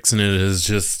we're fixing it is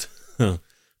just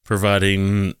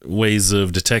providing ways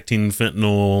of detecting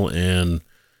fentanyl and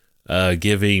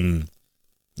giving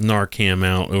Narcan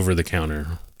out over the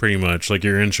counter. Pretty much, like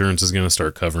your insurance is going to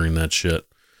start covering that shit.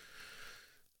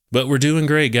 But we're doing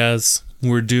great, guys.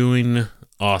 We're doing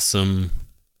awesome.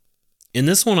 And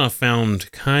this one I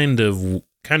found kind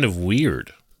of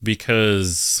weird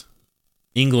because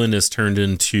England has turned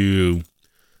into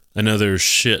another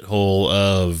shithole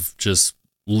of just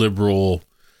liberal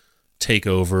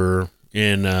takeover.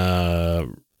 In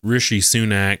Rishi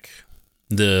Sunak,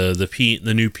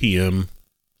 the new PM,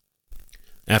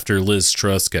 after Liz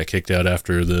Truss got kicked out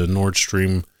after the Nord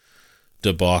Stream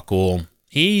debacle,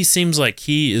 he seems like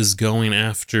he is going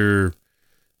after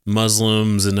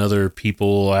Muslims and other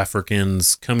people,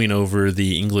 Africans, coming over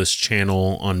the English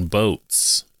Channel on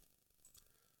boats.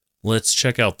 Let's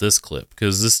check out this clip,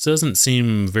 because this doesn't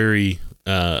seem very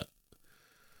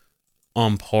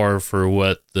on par for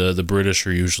what the British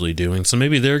are usually doing. So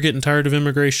maybe they're getting tired of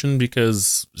immigration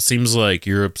because it seems like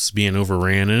Europe's being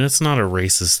overran, and it's not a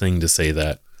racist thing to say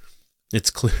that. It's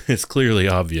clearly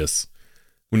obvious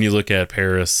when you look at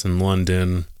Paris and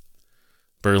London,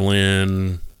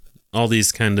 Berlin, all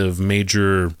these kind of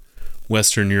major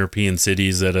Western European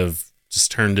cities that have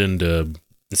just turned into,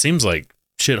 it seems like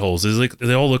shitholes. It's like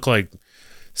they all look like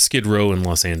Skid Row in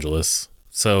Los Angeles.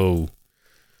 So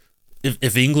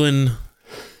if England,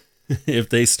 if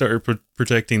they start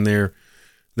protecting their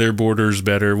borders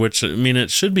better, which, I mean,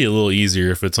 it should be a little easier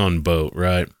if it's on boat,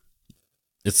 right?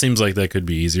 It seems like that could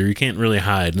be easier. You can't really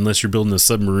hide unless you're building a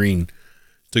submarine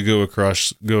to go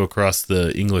across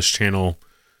the English Channel.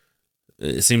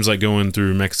 It seems like going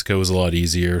through Mexico is a lot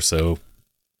easier. So,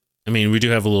 I mean, we do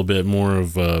have a little bit more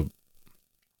of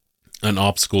an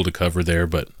obstacle to cover there,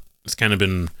 but it's kind of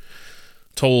been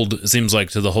told, it seems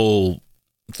like, to the whole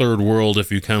third world,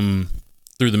 if you come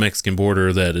through the Mexican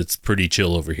border, that it's pretty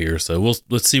chill over here. So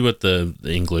let's see what the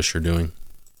English are doing.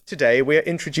 Today we are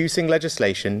introducing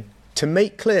legislation to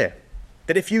make clear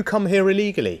that if you come here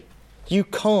illegally, you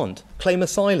can't claim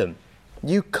asylum,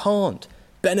 you can't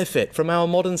benefit from our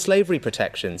modern slavery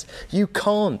protections, you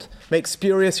can't make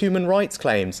spurious human rights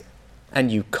claims,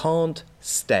 and you can't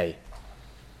stay.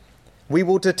 We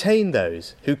will detain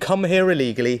those who come here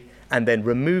illegally and then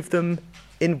remove them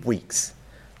in weeks,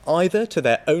 either to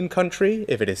their own country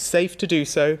if it is safe to do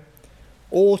so,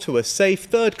 or to a safe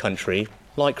third country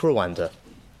like Rwanda.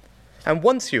 And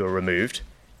once you are removed...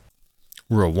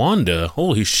 Rwanda?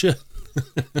 Holy shit.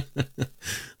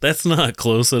 That's not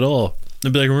close at all.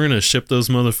 They'd be like, we're going to ship those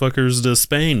motherfuckers to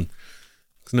Spain.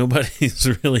 'Cause nobody's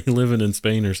really living in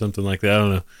Spain or something like that. I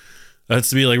don't know. That's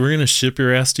to be like, we're going to ship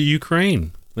your ass to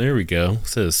Ukraine. There we go.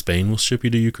 Instead of Spain, we'll ship you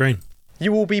to Ukraine.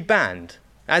 You will be banned,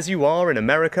 as you are in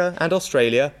America and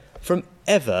Australia, from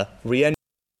ever re-entering.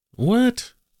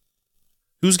 What?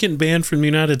 Who's getting banned from the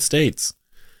United States?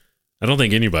 I don't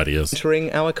think anybody is. Entering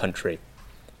our country.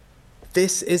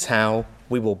 This is how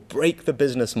we will break the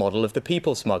business model of the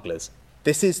people smugglers.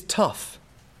 This is tough,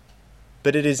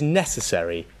 but it is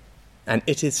necessary, and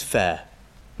it is fair.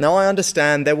 Now, I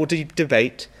understand there will be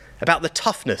debate about the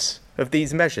toughness of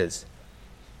these measures.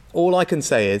 All I can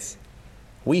say is,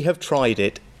 we have tried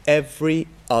it every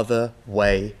other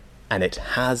way, and it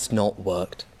has not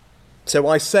worked. So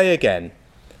I say again,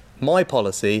 my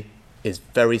policy is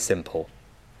very simple.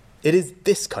 It is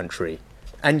this country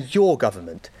and your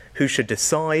government who should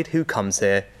decide who comes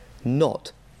here,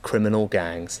 not criminal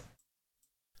gangs.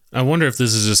 I wonder if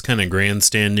this is just kind of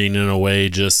grandstanding in a way,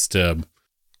 just to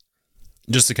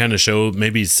kind of show,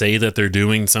 maybe say that they're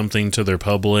doing something to their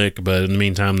public, but in the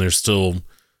meantime, they're still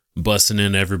busting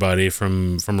in everybody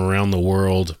from around the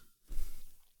world.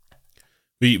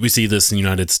 We see this in the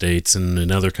United States and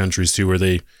in other countries too, where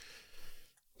they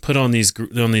put on these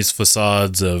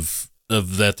facades of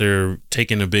that they're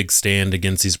taking a big stand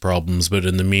against these problems, but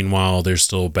in the meanwhile, they're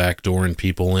still backdooring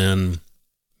people in.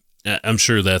 I'm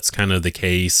sure that's kind of the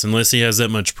case, unless he has that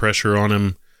much pressure on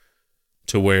him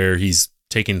to where he's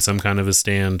taking some kind of a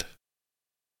stand.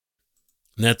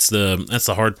 And that's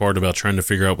the hard part about trying to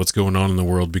figure out what's going on in the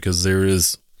world, because there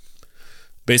is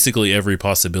basically every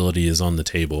possibility is on the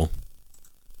table.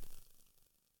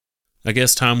 I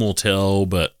guess time will tell,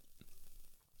 but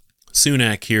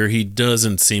Sunak here, he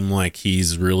doesn't seem like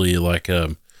he's really like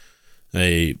a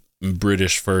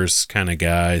British first kind of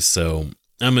guy, so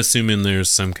I'm assuming there's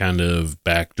some kind of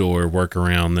backdoor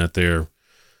workaround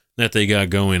that they got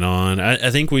going on.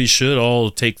 I think we should all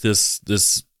take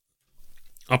this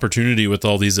opportunity with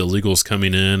all these illegals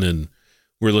coming in, and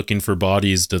we're looking for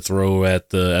bodies to throw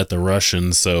at the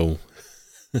Russians. So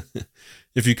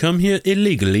if you come here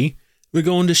illegally, we're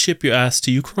going to ship your ass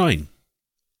to Ukraine.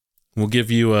 We'll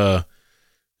give you an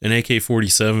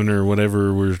AK-47 or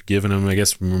whatever we're giving them. I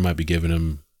guess we might be giving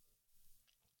them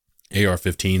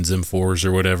AR-15s, M4s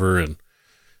or whatever, and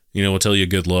we'll tell you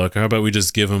good luck. How about we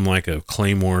just give them like a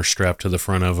claymore strapped to the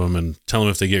front of them and tell them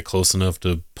if they get close enough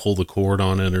to pull the cord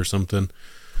on it or something.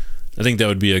 I think that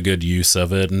would be a good use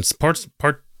of it. And parts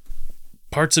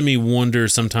of me wonder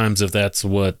sometimes if that's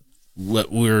what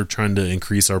we're trying to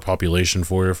increase our population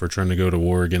for, if we're trying to go to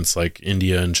war against like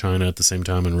India and China at the same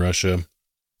time, and Russia.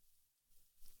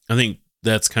 I think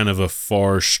that's kind of a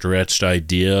far-stretched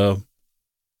idea,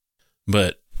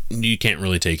 but you can't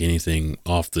really take anything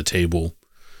off the table.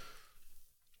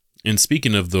 And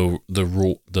speaking of the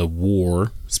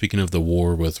war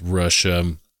with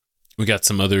Russia, we got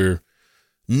some other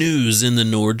news in the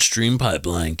Nord Stream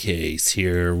pipeline case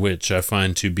here, which I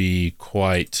find to be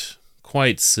quite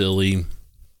silly.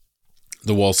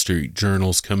 The Wall Street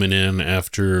Journal's coming in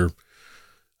after,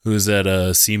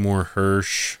 Seymour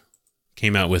Hersh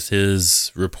came out with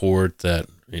his report that,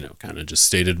 kind of just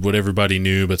stated what everybody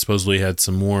knew, but supposedly had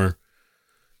some more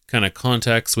kind of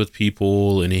contacts with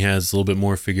people, and he has a little bit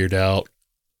more figured out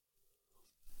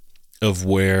of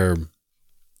where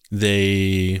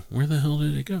the hell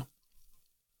did it go?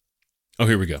 Oh,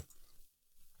 here we go.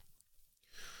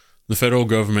 The federal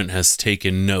government has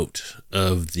taken note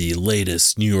of the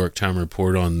latest New York Times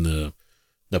report on the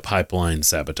pipeline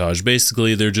sabotage.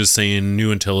 Basically, they're just saying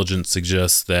new intelligence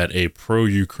suggests that a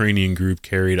pro-Ukrainian group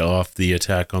carried off the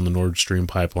attack on the Nord Stream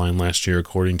pipeline last year,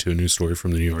 according to a new story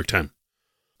from the New York Times.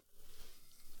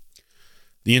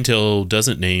 The intel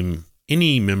doesn't name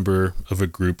any member of a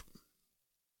group,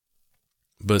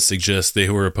 but suggests they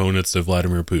were opponents of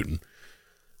Vladimir Putin.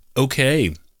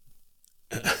 Okay.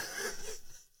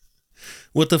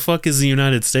 What the fuck is the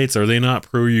United States? Are they not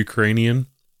pro-Ukrainian?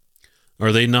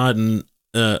 Are they not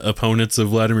opponents of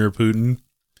Vladimir Putin?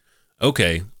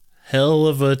 Okay. Hell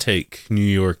of a take, New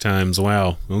York Times.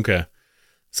 Wow. Okay.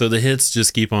 So the hits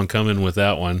just keep on coming with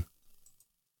that one.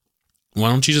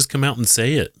 Why don't you just come out and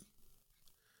say it?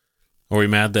 Are we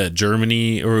mad that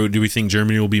Germany, or do we think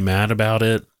Germany will be mad about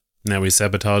it? Now we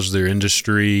sabotage their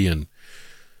industry,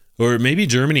 or maybe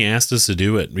Germany asked us to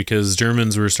do it because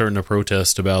Germans were starting to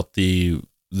protest about the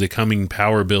coming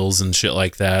power bills and shit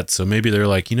like that. So maybe they're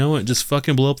like, you know what, just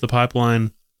fucking blow up the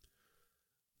pipeline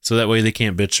so that way they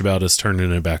can't bitch about us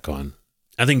turning it back on.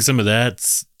 I think some of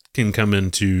that can come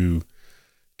into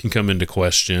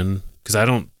question, because I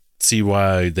don't see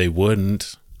why they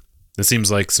wouldn't. It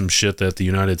seems like some shit that the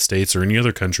United States or any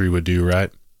other country would do, right?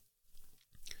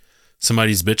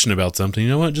 Somebody's bitching about something, you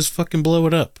know what, just fucking blow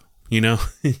it up,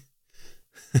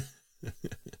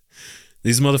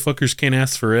 These motherfuckers can't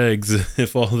ask for eggs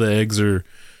if all the eggs are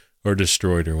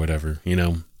destroyed or whatever, you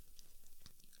know.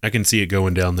 I can see it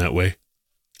going down that way.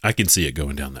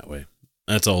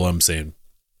 That's all I'm saying.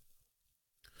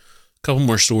 A couple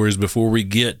more stories before we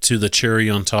get to the cherry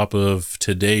on top of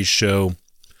today's show.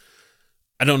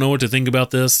 I don't know what to think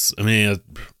about this. I mean,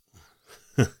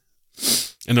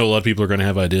 I know a lot of people are going to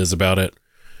have ideas about it.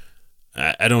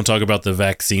 I don't talk about the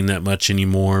vaccine that much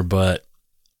anymore, but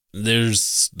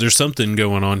there's something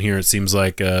going on here. It seems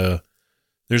like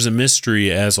there's a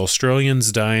mystery as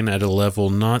Australians dying at a level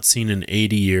not seen in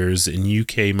 80 years, and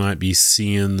UK might be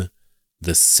seeing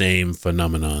the same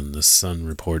phenomenon. The Sun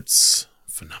reports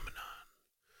phenomenon.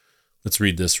 Let's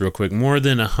read this real quick. More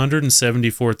than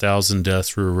 174,000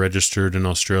 deaths were registered in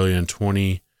Australia in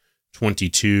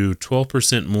 2022,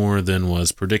 12% more than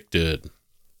was predicted.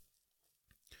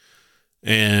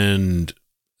 And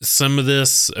some of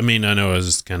this, I mean, I know I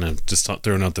was kind of just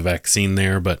throwing out the vaccine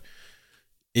there, but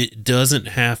it doesn't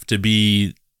have to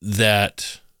be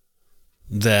that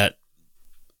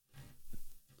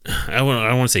I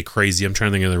want to say crazy. I'm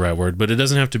trying to think of the right word, but it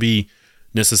doesn't have to be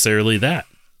necessarily that.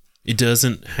 It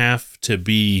doesn't have to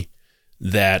be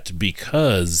that,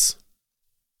 because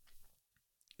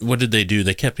what did they do?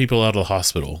 They kept people out of the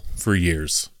hospital for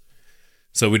years.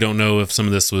 So we don't know if some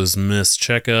of this was missed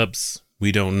checkups.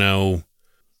 We don't know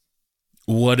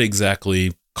what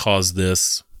exactly caused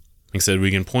this. Like I said,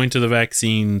 we can point to the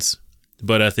vaccines,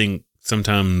 but I think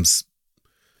sometimes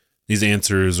these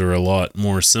answers are a lot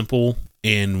more simple,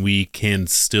 and we can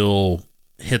still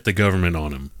hit the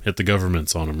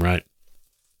governments on them, right?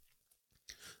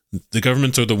 The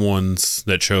governments are the ones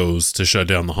that chose to shut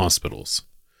down the hospitals.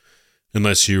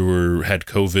 Unless you had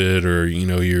COVID, or, you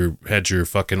know, you had your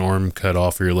fucking arm cut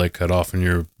off or your leg cut off and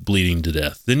you're bleeding to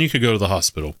death. Then you could go to the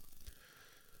hospital.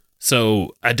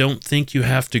 So I don't think you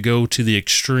have to go to the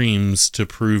extremes to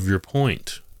prove your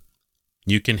point.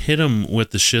 You can hit them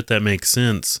with the shit that makes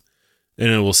sense, and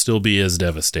it will still be as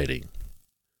devastating.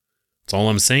 That's all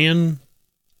I'm saying.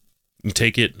 You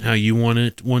take it how you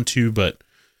want to, but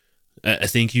I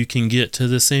think you can get to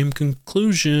the same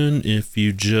conclusion if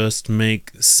you just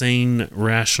make sane,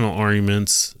 rational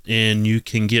arguments, and you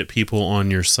can get people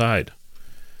on your side.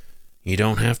 You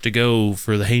don't have to go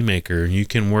for the haymaker. You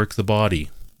can work the body.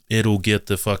 It'll get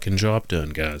the fucking job done,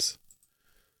 guys.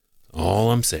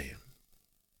 All I'm saying.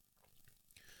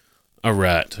 All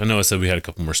right. I know I said we had a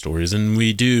couple more stories, and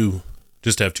we do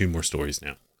just have 2 more stories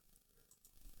now.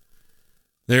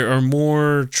 There are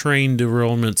more train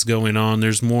derailments going on.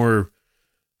 There's more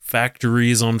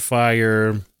factories on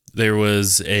fire. There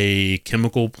was a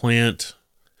chemical plant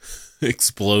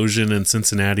explosion in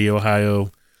Cincinnati,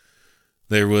 Ohio.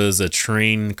 There was a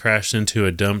train crashed into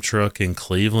a dump truck in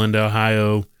Cleveland,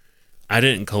 Ohio. I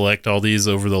didn't collect all these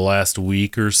over the last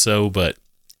week or so, but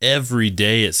every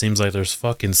day it seems like there's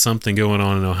fucking something going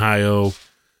on in Ohio.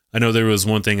 I know there was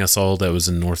one thing I saw that was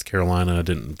in North Carolina. I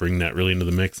didn't bring that really into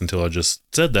the mix until I just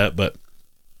said that, but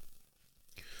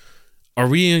are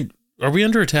we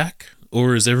under attack,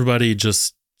 or is everybody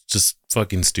just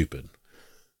fucking stupid?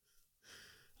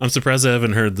 I'm surprised I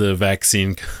haven't heard the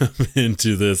vaccine come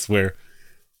into this, where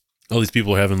all these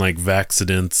people are having like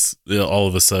vacccidents all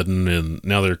of a sudden, and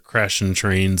now they're crashing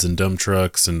trains and dump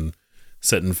trucks and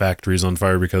setting factories on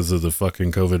fire because of the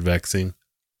fucking COVID vaccine.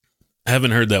 I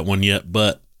haven't heard that one yet,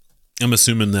 but I'm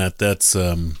assuming that that's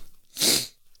on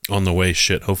the way.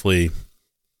 Shit, hopefully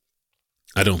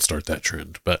I don't start that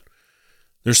trend, but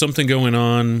there's something going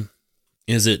on.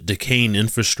 Is it decaying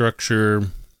infrastructure?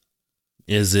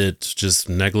 Is it just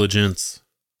negligence?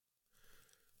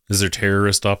 Is there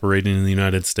terrorists operating in the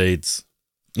United States?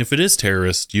 If it is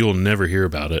terrorist, you'll never hear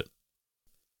about it.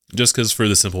 Just because, for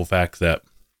the simple fact that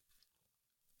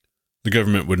the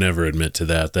government would never admit to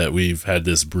that we've had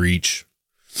this breach.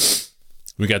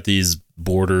 We got these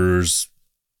borders.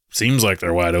 Seems like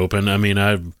they're wide open. I mean,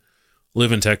 I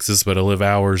live in Texas, but I live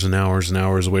hours and hours and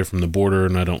hours away from the border,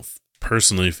 and I don't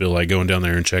personally feel like going down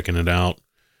there and checking it out.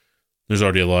 There's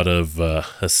already a lot of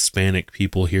Hispanic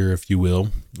people here, if you will,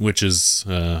 which is,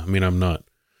 I mean, I'm not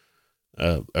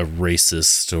a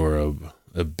racist or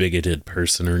a bigoted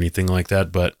person or anything like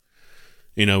that, but,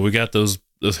 you know, we got those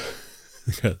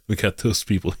we got those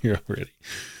people here already.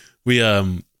 We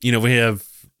have,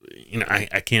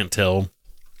 I can't tell,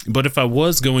 but if I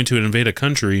was going to invade a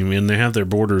country and they have their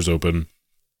borders open,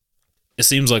 it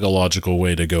seems like a logical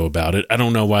way to go about it. I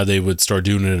don't know why they would start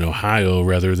doing it in Ohio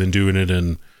rather than doing it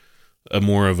in a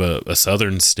more of a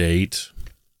southern state.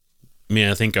 I mean,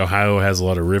 I think Ohio has a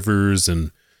lot of rivers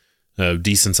and a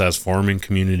decent sized farming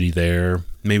community there.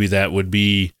 Maybe that would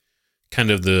be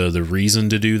kind of the reason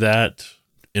to do that.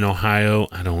 in Ohio,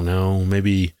 I don't know.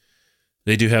 Maybe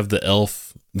they do have the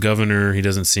elf governor. He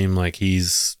doesn't seem like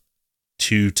he's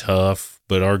too tough,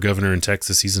 but our governor in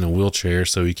Texas, he's in a wheelchair,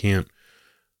 so he can't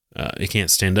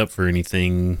stand up for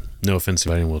anything. No offense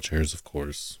to anybody in wheelchairs, of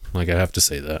course. Like, I have to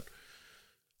say that.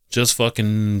 Just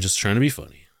trying to be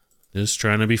funny. Just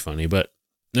trying to be funny. But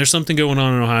there's something going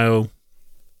on in Ohio.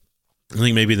 I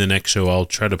think maybe the next show I'll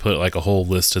try to put like a whole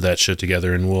list of that shit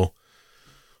together, and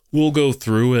we'll go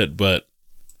through it. But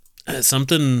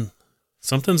something's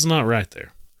not right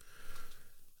there.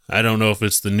 I don't know if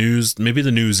it's the news. Maybe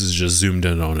the news is just zoomed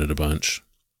in on it a bunch.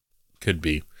 Could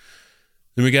be.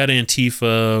 Then we got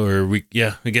Antifa,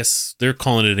 I guess they're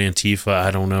calling it Antifa.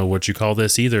 I don't know what you call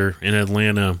this either. In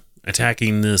Atlanta,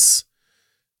 attacking this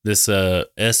SPLC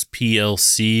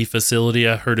facility.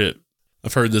 I've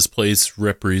heard this place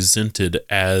represented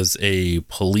as a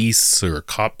police or a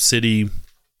cop city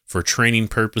for training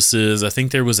purposes. I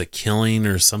think there was a killing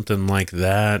or something like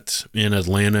that in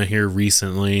Atlanta here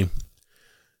recently.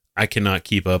 I cannot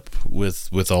keep up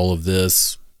with all of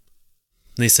this.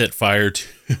 They set fire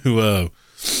to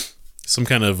some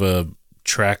kind of a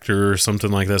tractor or something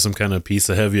like that, some kind of piece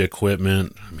of heavy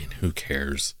equipment. I mean, who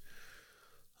cares?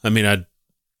 I mean, I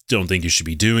don't think you should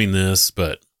be doing this,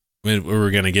 but what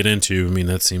we're going to get into, I mean,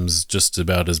 that seems just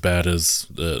about as bad as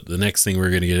the next thing we're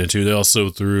going to get into. They also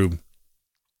threw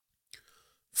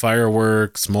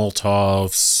fireworks,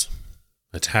 Molotovs,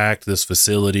 attacked this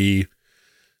facility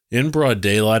in broad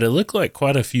daylight. It looked like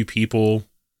quite a few people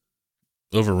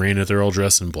overran it. They're all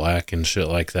dressed in black and shit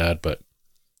like that, but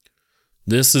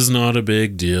this is not a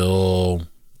big deal.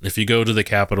 If you go to the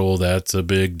Capitol, that's a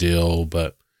big deal,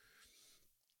 but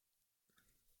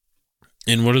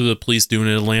and what are the police doing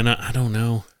in Atlanta? I don't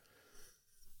know.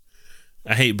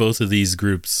 I hate both of these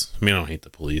groups. I mean, I don't hate the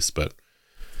police, but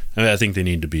I think they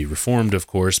need to be reformed, of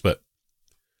course, but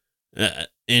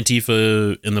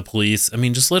Antifa and the police, I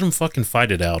mean, just let them fucking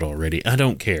fight it out already. I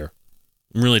don't care.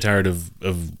 I'm really tired of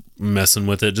messing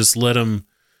with it. Just let them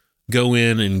go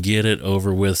in and get it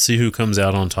over with, see who comes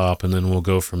out on top, and then we'll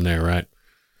go from there, right?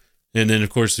 And then, of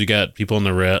course, you got people on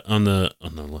the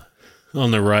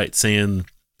right saying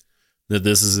that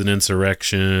this is an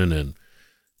insurrection, and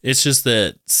it's just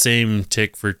that same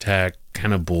tick for tack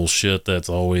kind of bullshit that's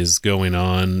always going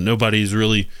on. Nobody's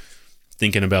really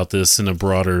thinking about this in a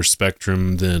broader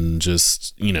spectrum than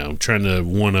just, trying to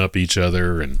one up each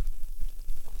other, and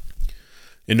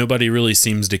nobody really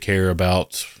seems to care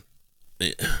about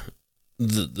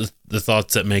the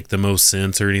thoughts that make the most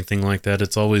sense or anything like that.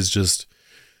 It's always just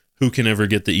who can ever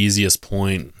get the easiest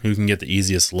point, who can get the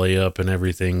easiest layup and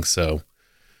everything. So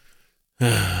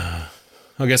I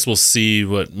guess we'll see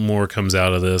what more comes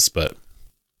out of this, but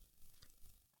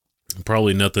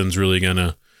probably nothing's really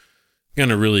gonna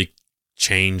really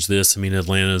change this. I mean,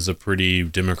 Atlanta's a pretty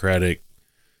democratic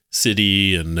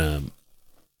city, and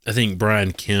I think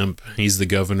Brian Kemp, he's the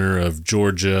governor of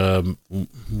Georgia.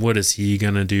 What is he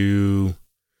gonna do?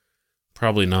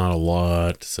 Probably not a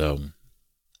lot. So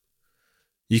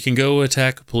you can go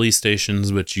attack police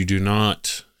stations, but you do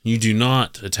not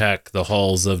attack the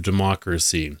halls of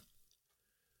democracy.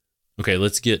 Okay,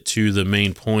 let's get to the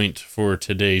main point for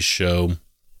today's show.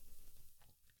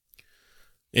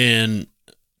 And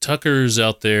Tucker's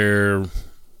out there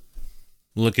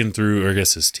looking through, or I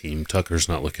guess his team. Tucker's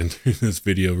not looking through this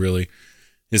video, really.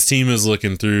 His team is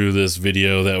looking through this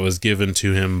video that was given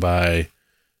to him by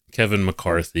Kevin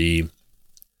McCarthy.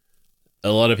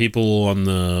 A lot of people on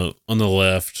the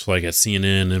left, like at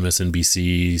CNN,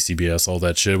 MSNBC, CBS, all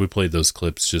that shit, we played those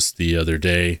clips just the other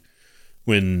day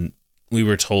when we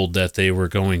were told that they were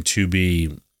going to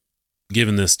be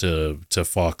giving this to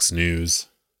Fox News.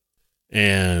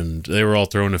 And they were all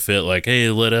throwing a fit like, hey,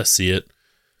 let us see it.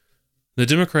 The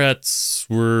Democrats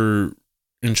were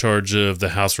in charge of the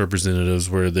House Representatives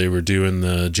where they were doing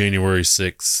the January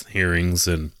 6th hearings,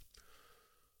 and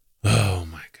oh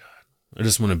my God, I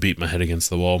just want to beat my head against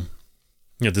the wall.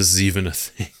 Yeah, this is even a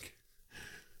thing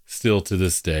still to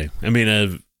this day. I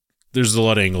mean, there's a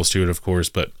lot of angles to it, of course,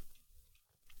 but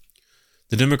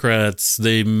the Democrats,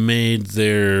 they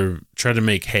try to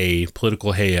make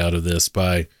political hay out of this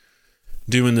by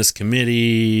doing this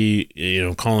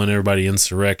committee, calling everybody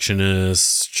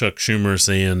insurrectionists. Chuck Schumer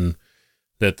saying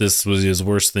that this was his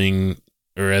worst thing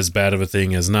or as bad of a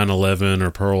thing as 9/11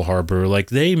 or Pearl Harbor.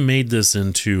 Like, they made this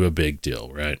into a big deal,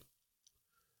 right?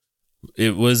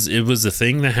 It was a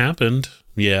thing that happened.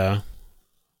 Yeah.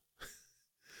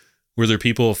 Were there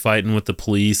people fighting with the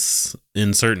police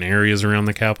in certain areas around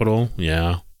the Capitol?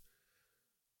 Yeah.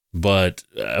 But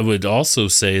I would also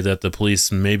say that the police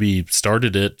maybe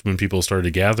started it when people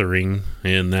started gathering,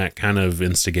 and that kind of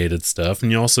instigated stuff.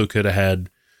 And you also could have had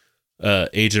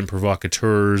agent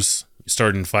provocateurs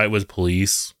starting to fight with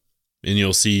police, and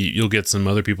you'll get some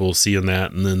other people seeing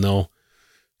that, and then they'll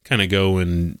kind of go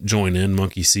and join in,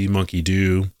 monkey see, monkey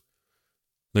do.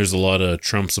 There's a lot of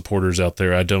Trump supporters out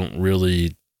there. I don't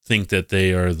really think that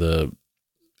they are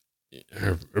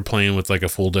playing with like a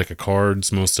full deck of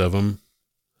cards, most of them.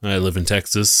 I live in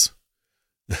Texas.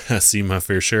 I see my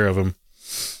fair share of them.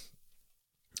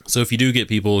 So if you do get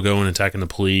people going and attacking the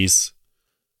police,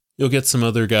 you'll get some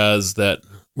other guys that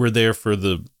were there for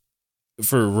the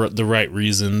right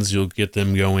reasons. You'll get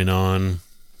them going on.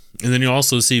 And then you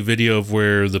also see video of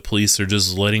where the police are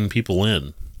just letting people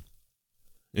in.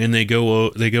 And they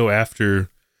go after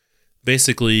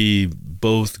basically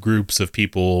both groups of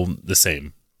people the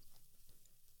same.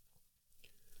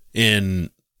 And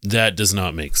that does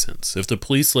not make sense. If the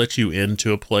police let you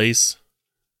into a place,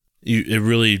 it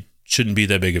really shouldn't be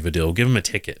that big of a deal. Give them a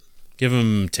ticket. Give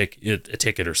them a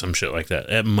ticket or some shit like that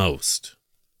at most.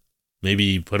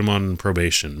 Maybe put them on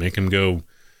probation. Make them go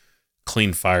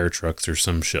clean fire trucks or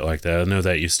some shit like that. I know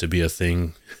that used to be a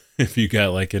thing. If you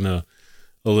got like in a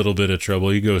little bit of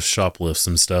trouble, you go shoplift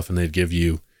some stuff and they'd give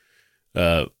you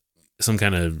some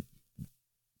kind of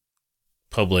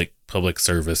public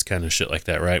service kind of shit like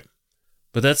that, right?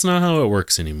 But that's not how it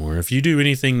works anymore. If you do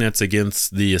anything that's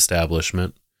against the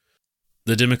establishment,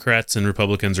 the Democrats and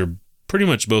Republicans are pretty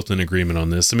much both in agreement on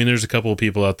this. I mean, there's a couple of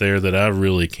people out there that I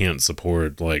really can't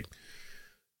support, like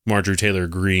Marjorie Taylor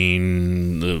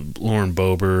Greene, Lauren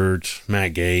Boebert,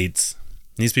 Matt Gaetz.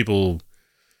 These people,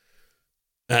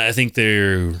 I think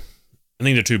they're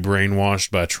too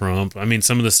brainwashed by Trump. I mean,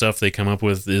 some of the stuff they come up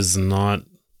with is not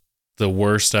the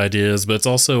worst ideas, but it's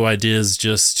also ideas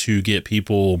just to get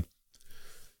people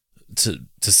to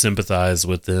sympathize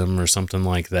with them or something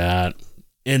like that.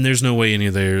 And there's no way any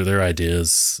of their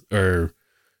ideas are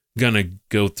gonna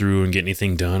go through and get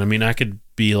anything done. I mean, I could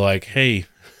be like, hey,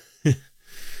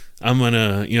 I'm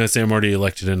gonna, say I'm already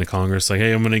elected into Congress. Like,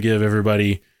 hey, I'm gonna give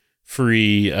everybody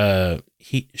free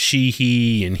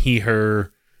he, and he,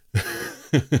 her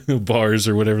bars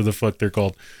or whatever the fuck they're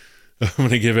called. I'm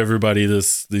gonna give everybody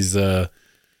these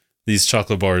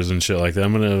chocolate bars and shit like that.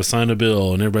 I'm gonna sign a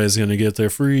bill and everybody's gonna get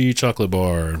their free chocolate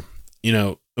bar.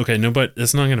 Okay, nobody,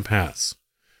 that's not gonna pass.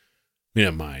 I mean,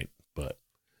 it might, but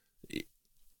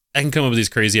I can come up with these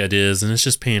crazy ideas and it's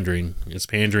just pandering. It's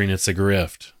pandering. It's a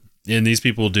grift. And these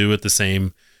people do it the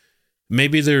same.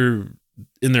 Maybe they're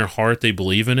in their heart, they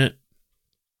believe in it,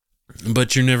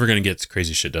 but you're never going to get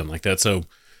crazy shit done like that. So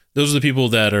those are the people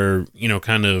that are,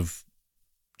 kind of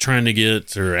trying to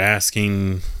get or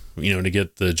asking, to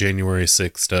get the January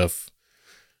 6th stuff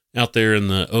out there in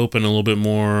the open a little bit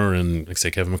more. And like I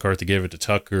say, Kevin McCarthy gave it to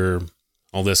Tucker,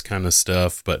 all this kind of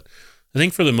stuff. But I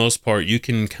think for the most part, you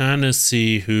can kind of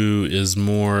see who is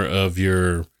more of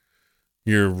your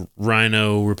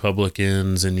rhino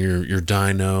Republicans and your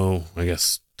dino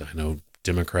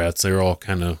Democrats. They're all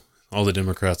the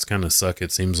Democrats kind of suck,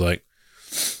 it seems like.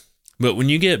 But when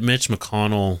you get Mitch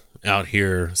McConnell out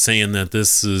here saying that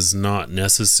this is not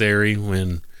necessary,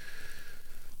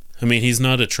 he's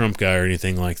not a Trump guy or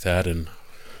anything like that. And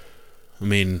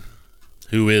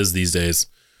who is these days?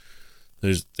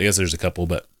 I guess there's a couple,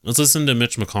 but let's listen to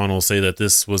Mitch McConnell say that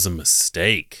this was a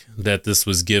mistake, that this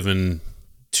was given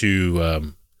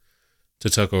to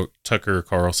Tucker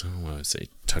Carlson. Well, I say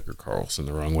Tucker Carlson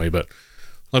the wrong way, but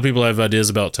a lot of people have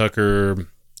ideas about Tucker.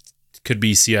 Could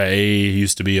be CIA,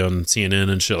 used to be on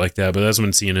CNN and shit like that, but that's when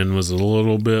CNN was a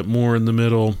little bit more in the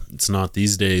middle. It's not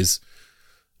these days,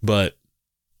 but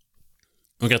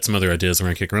we got some other ideas we're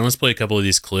going to kick around. Let's play a couple of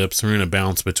these clips. We're going to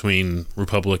bounce between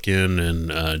Republican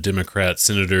and Democrat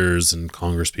senators and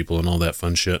Congress people and all that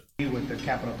fun shit. With the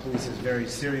Capitol Police's very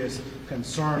serious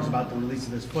concerns about the release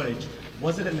of this footage,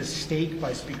 was it a mistake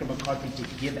by Speaker McCarthy to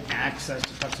give access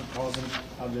to Tucker Carlson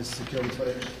of this security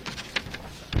footage?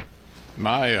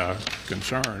 My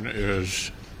concern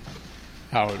is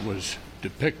how it was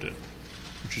depicted,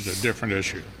 which is a different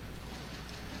issue.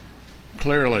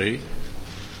 Clearly,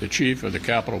 the chief of the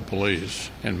Capitol Police,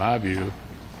 in my view,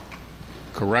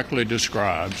 correctly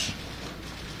describes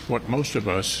what most of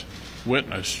us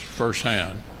witnessed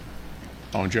firsthand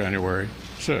on January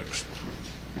 6th.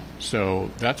 So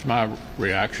that's my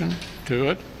reaction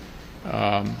to it.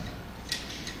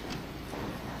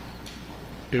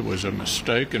 It was a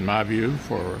mistake, in my view,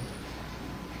 for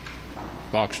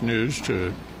Fox News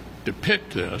to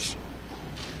depict this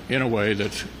in a way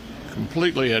that's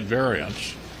completely at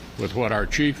variance with what our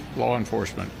chief law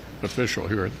enforcement official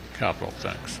here at the Capitol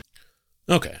thinks.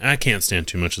 Okay, I can't stand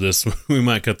too much of this. We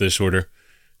might cut this shorter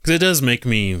because it does make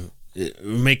me it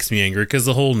makes me angry because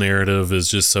the whole narrative is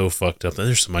just so fucked up.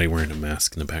 There's somebody wearing a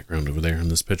mask in the background over there in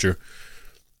this picture.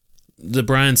 The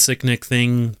Brian Sicknick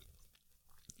thing,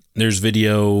 there's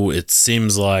video. It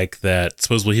seems like that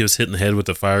supposedly he was hit in the head with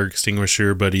a fire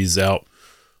extinguisher, but he's out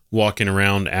walking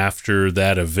around after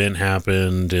that event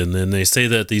happened. And then they say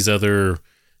that these other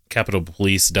Capitol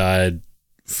Police died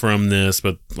from this,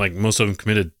 but like most of them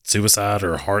committed suicide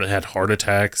or had heart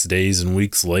attacks days and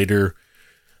weeks later.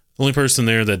 The only person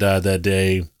there that died that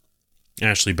day,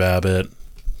 Ashley Babbitt.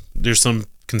 There's some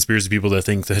conspiracy people that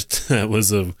think that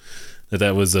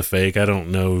that was a fake. I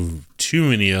don't know too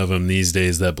many of them these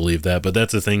days that believe that, but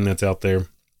that's a thing that's out there.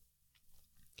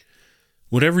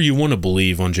 Whatever you want to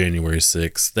believe on January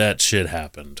 6th, that shit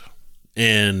happened.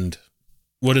 And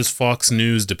what is Fox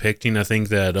News depicting? I think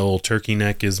that old Turkey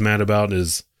Neck is mad about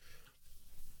is,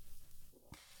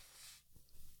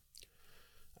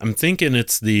 I'm thinking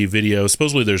it's the video.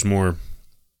 Supposedly there's more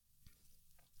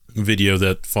video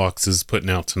that Fox is putting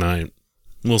out tonight.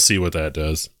 We'll see what that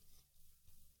does.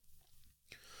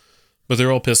 But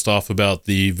they're all pissed off about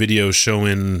the video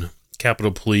showing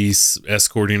Capitol Police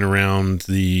escorting around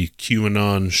the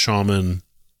QAnon shaman.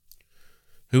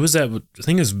 Who was that? I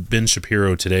think it was Ben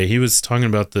Shapiro today. He was talking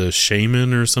about the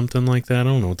shaman or something like that. I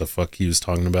don't know what the fuck he was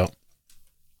talking about.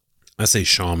 I say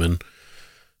shaman.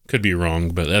 Could be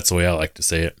wrong, but that's the way I like to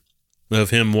say it.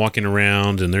 Of him walking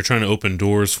around and they're trying to open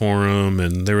doors for him.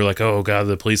 And they were like, oh God,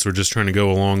 the police were just trying to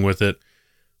go along with it.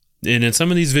 And in some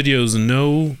of these videos,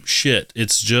 no shit.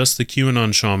 It's just the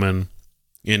QAnon shaman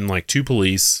and like two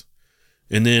police.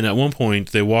 And then at one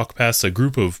point they walk past a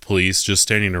group of police just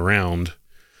standing around.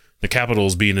 The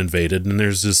Capitol's being invaded, and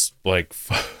there's just like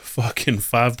fucking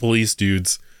 5 police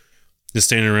dudes just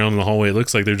standing around in the hallway. It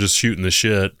looks like they're just shooting the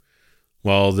shit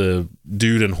while the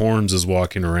dude in horns is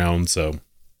walking around. So,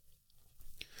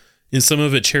 is some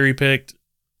of it cherry picked?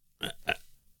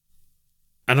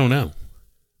 I don't know.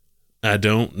 I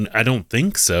don't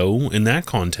think so in that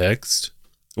context.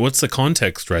 What's the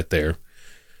context right there?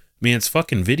 I mean, it's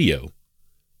fucking video.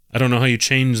 I don't know how you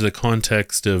change the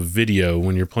context of video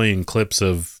when you're playing clips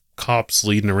of cops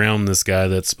leading around this guy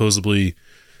that's supposedly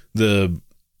the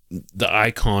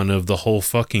icon of the whole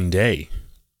fucking day.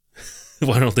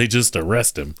 Why don't they just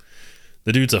arrest him?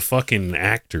 The dude's a fucking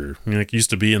actor. I mean, like, used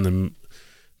to be in the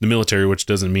military, which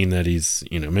doesn't mean that he's,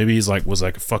 maybe he's was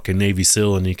like a fucking Navy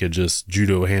SEAL and he could just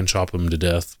judo hand chop him to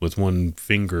death with one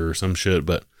finger or some shit,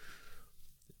 but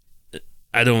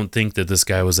I don't think that this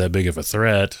guy was that big of a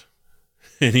threat.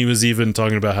 And he was even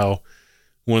talking about how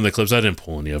one of the clips, I didn't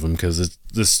pull any of them because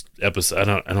this episode,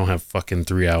 I don't have fucking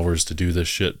 3 hours to do this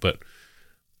shit. But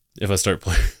if I start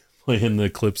playing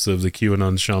the clips of the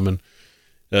QAnon shaman,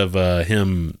 of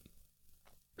him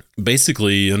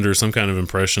basically under some kind of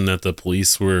impression that the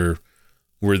police were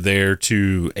there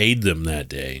to aid them that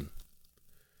day.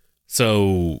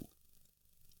 So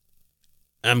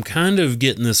I'm kind of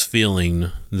getting this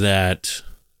feeling that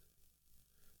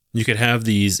you could have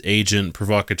these agent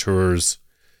provocateurs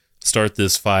start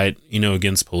this fight,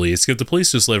 against police. If the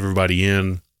police just let everybody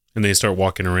in and they start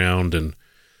walking around and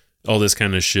all this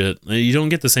kind of shit, you don't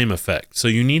get the same effect. So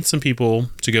you need some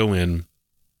people to go in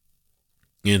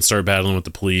and start battling with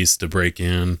the police to break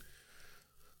in.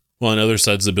 Well, on other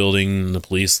sides of the building, the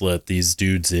police let these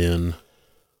dudes in.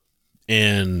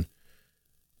 And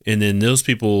then those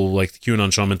people, like the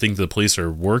QAnon shaman, think the police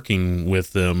are working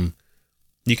with them.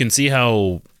 You can see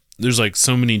how there's like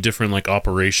so many different like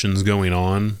operations going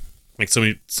on. Like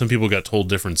some people got told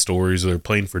different stories, or they're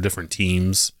playing for different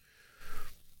teams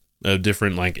of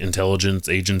different like intelligence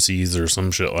agencies or some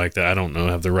shit like that. I don't know,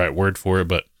 have the right word for it,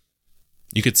 but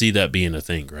you could see that being a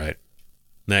thing, right?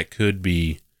 That could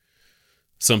be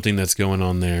something that's going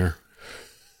on there.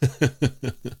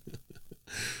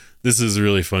 This is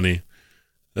really funny.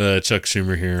 Chuck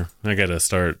Schumer here. I gotta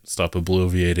stop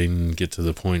obliviating and get to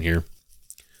the point here.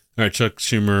 All right, Chuck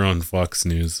Schumer on Fox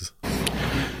News.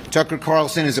 Tucker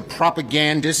Carlson is a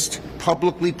propagandist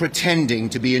publicly pretending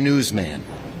to be a newsman.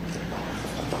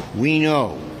 We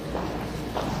know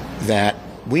that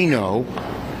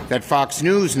Fox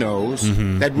News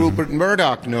knows, that Rupert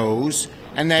Murdoch knows,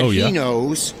 and that he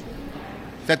knows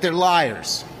that they're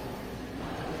liars,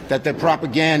 that they're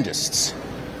propagandists,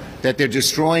 that they're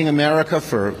destroying America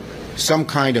for some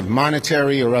kind of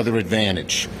monetary or other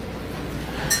advantage.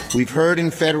 We've heard in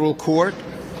federal court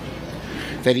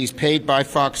that he's paid by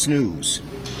Fox News,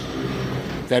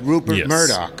 that Rupert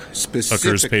Murdoch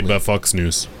specifically paid by Fox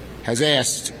News has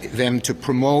asked them to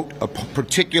promote a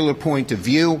particular point of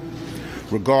view,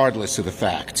 regardless of the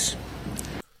facts.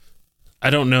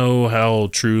 I don't know how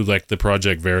true like the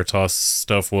Project Veritas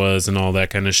stuff was and all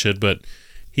that kind of shit, but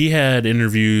he had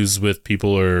interviews with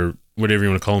people, or whatever you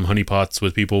want to call them, honeypots,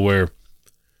 with people with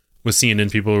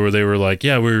CNN people where they were like,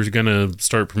 yeah, we're going to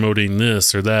start promoting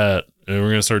this or that, and we're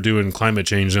going to start doing climate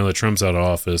change now that Trump's out of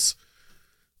office.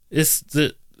 It's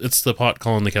the pot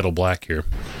calling the kettle black here.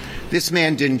 This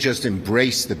man didn't just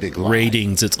embrace the big lie.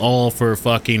 Ratings. It's all for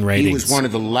fucking ratings. He was one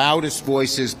of the loudest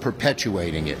voices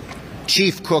perpetuating it.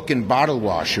 Chief cook and bottle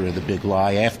washer of the big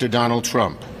lie after Donald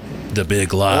Trump. The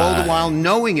big lie. All the while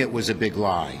knowing it was a big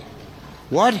lie.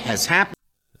 What has happened?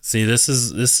 See, this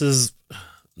is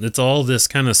it's all this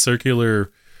kind of circular,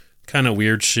 kind of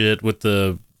weird shit with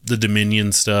the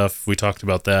Dominion stuff. We talked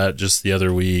about that just the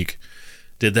other week.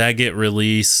 Did that get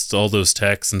released? All those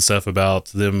texts and stuff about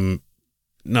them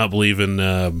not believing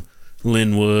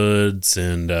Lynn Woods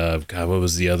and God, what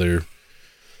was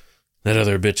that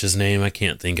other bitch's name? I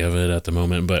can't think of it at the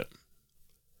moment, but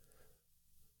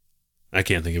I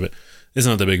can't think of it. It's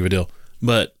not that big of a deal,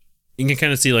 but you can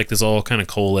kind of see like this all kind of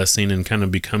coalescing and kind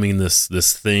of becoming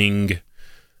this thing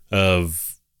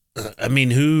of, I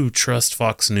mean, who trusts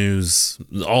Fox News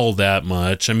all that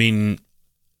much? I mean,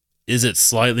 is it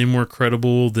slightly more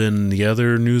credible than the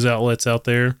other news outlets out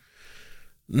there?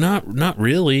 Not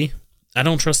really. I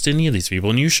don't trust any of these people,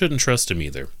 and you shouldn't trust them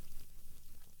either.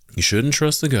 You shouldn't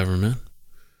trust the government.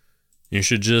 You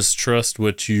should just trust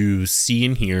what you see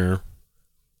and hear.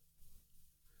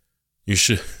 You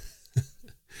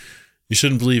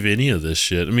shouldn't believe any of this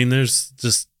shit. I mean, there's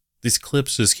just these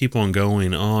clips just keep on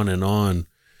going on and on.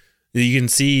 You can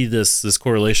see this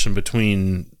correlation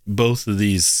between both of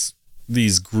these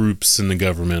groups in the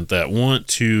government that want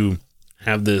to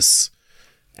have this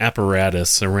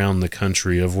apparatus around the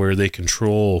country of where they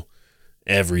control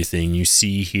everything you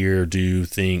see, hear, do,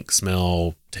 think,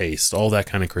 smell, taste, all that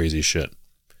kind of crazy shit.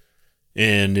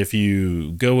 And if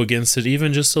you go against it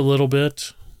even just a little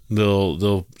bit,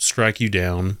 they'll strike you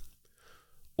down,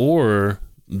 or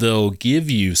they'll give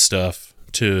you stuff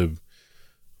to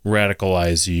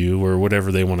radicalize you or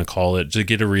whatever they want to call it to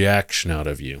get a reaction out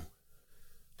of you.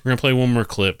 We're going to play one more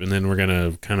clip, and then we're going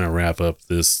to kind of wrap up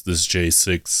this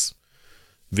J6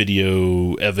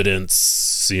 video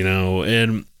evidence,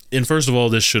 and first of all,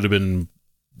 this should have been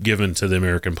given to the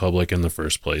American public in the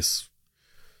first place.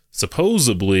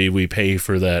 Supposedly, we pay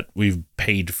for that. We've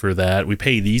paid for that. We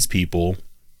pay these people.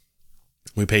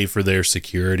 We pay for their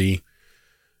security.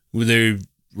 They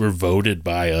were voted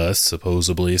by us,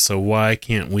 supposedly, so why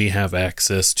can't we have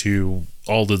access to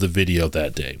all of the video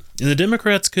that day? And the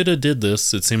Democrats could have did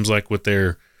this, it seems like, with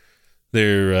their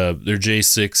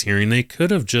J6 hearing. They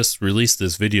could have just released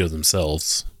this video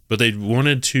themselves, but they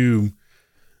wanted to,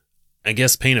 I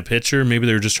guess, paint a picture. Maybe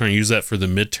they were just trying to use that for the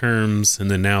midterms, and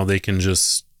then now they can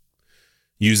just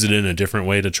use it in a different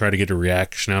way to try to get a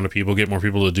reaction out of people, get more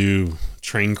people to do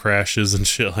train crashes and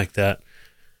shit like that.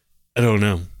 I don't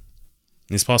know.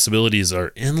 These possibilities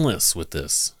are endless with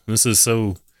this. It's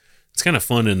kind of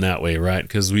fun in that way, right?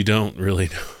 Because we don't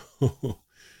really know.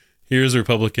 Here's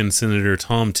Republican Senator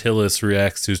Thom Tillis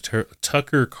reacts to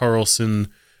Tucker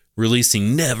Carlson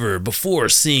releasing never before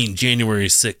seen January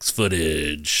 6th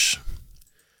footage.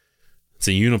 It's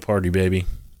a uniparty, baby.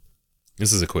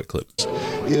 This is a quick clip.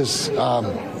 Is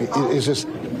this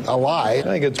a lie? I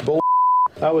think it's bull.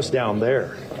 I was down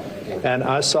there, and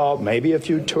I saw maybe a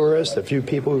few tourists, a few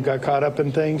people who got caught up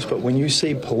in things, but when you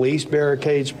see police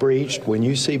barricades breached, when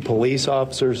you see police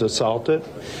officers assaulted,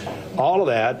 all of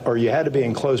that, or you had to be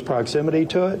in close proximity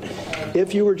to it.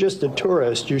 If you were just a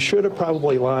tourist, you should have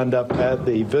probably lined up at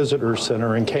the visitor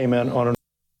center and came in on an...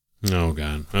 Oh,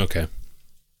 God. Okay.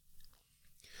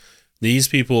 These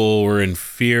people were in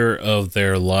fear of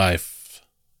their life.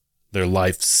 Their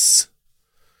lives.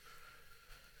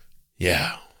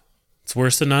 Yeah. It's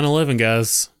worse than 9/11,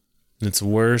 guys. It's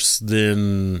worse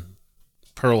than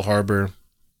Pearl Harbor.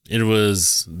 It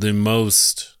was the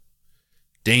most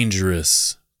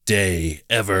dangerous day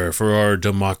ever for our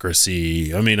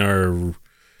democracy. I mean, our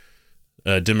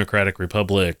democratic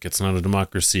republic. It's not a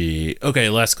democracy. Okay,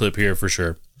 last clip here for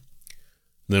sure.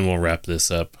 Then we'll wrap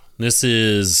this up. This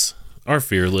is our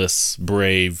fearless,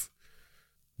 brave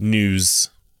news.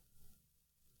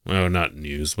 Oh, not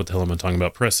news. What the hell am I talking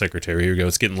about? Press secretary. Here we go.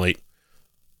 It's getting late.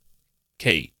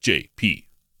 KJP,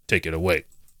 take it away.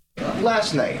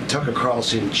 Last night, Tucker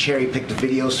Carlson cherry-picked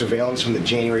video surveillance from the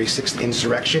January 6th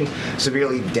insurrection,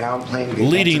 severely downplaying the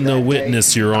leading the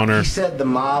witness, Your Honor. He said the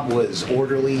mob was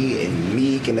orderly and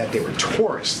meek and that they were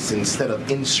tourists instead of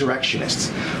insurrectionists.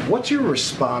 What's your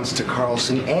response to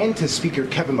Carlson and to Speaker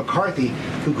Kevin McCarthy,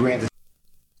 who granted...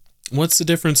 What's the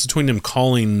difference between him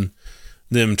calling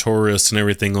them tourists and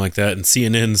everything like that, and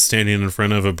CNN standing in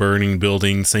front of a burning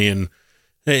building saying,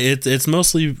 hey,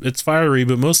 it's fiery,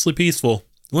 but mostly peaceful.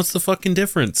 What's the fucking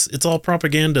difference? It's all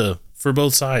propaganda for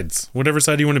both sides. Whatever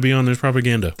side you want to be on, there's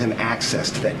propaganda. And access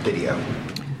to that video.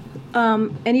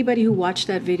 Anybody who watched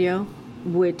that video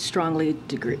would strongly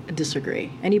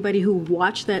disagree. Anybody who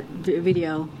watched that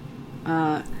video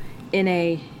in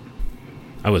a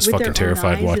I was fucking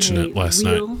terrified watching it last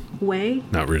night. Way,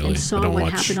 not really. And saw I don't what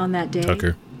watch happened on that day.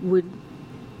 Tucker.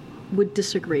 Would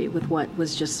disagree with what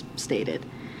was just stated.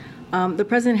 The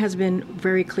president has been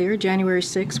very clear. January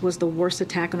 6th was the worst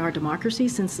attack on our democracy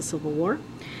since the Civil War,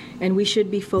 and we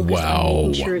should be focused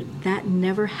on making sure that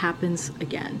never happens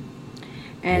again.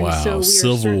 And so we are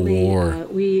Civil War.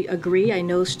 We agree. I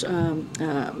know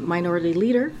Minority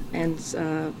Leader and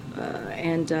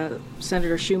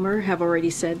Senator Schumer have already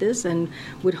said this, and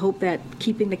would hope that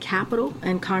keeping the Capitol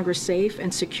and Congress safe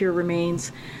and secure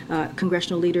remains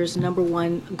congressional leaders' number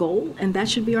one goal, and that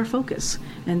should be our focus,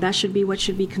 and that should be what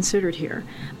should be considered here.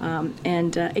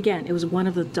 Again, it was one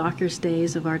of the darkest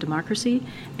days of our democracy,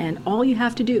 and all you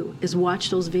have to do is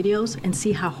watch those videos and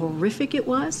see how horrific it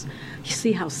was,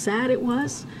 see how sad it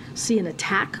was, see an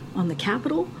attack on the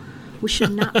Capitol, which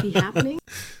should not be happening.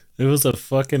 It was a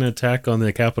fucking attack on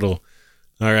the Capitol.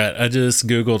 All right, I just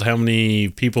Googled how many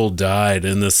people died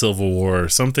in the Civil War.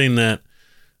 Something that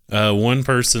one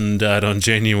person died on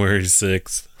January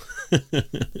 6th.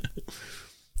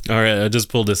 All right, I just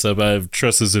pulled this up. I have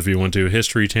trust this if you want to.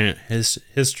 History.com,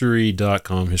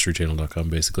 historychannel.com,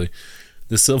 basically.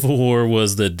 The Civil War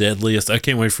was the deadliest. I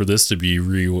can't wait for this to be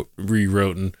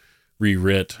rewritten,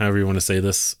 rewrit, however you want to say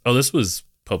this. Oh, this was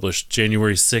published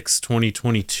January 6,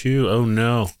 2022. Oh,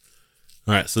 no.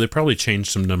 All right, so they probably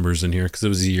changed some numbers in here because it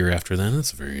was a year after that.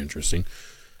 That's very interesting.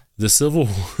 The Civil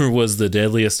War was the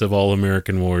deadliest of all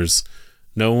American wars.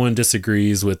 No one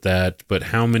disagrees with that, but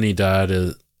how many died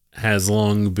has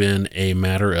long been a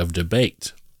matter of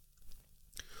debate.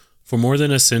 For more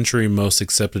than a century, most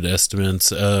accepted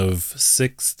estimates of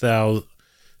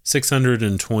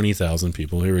 620,000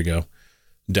 people, here we go,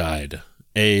 died.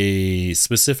 A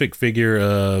specific figure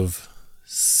of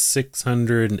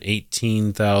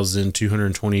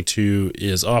 618,222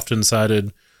 is often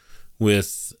cited,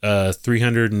 with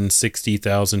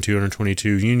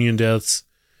 360,222 Union deaths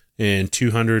and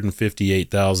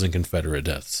 258,000 Confederate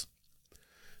deaths.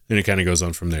 And it kind of goes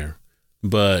on from there.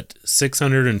 But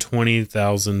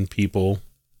 620,000 people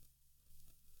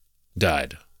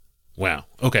died. Wow.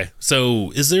 Okay.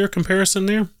 So is there a comparison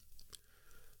there?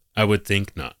 I would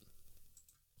think not.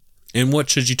 And what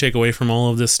should you take away from all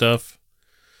of this stuff?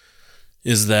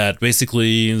 Is that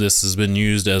basically this has been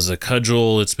used as a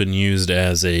cudgel. It's been used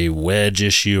as a wedge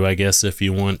issue, I guess, if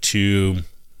you want to.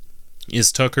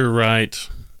 Is Tucker right?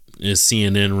 Is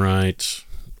CNN right?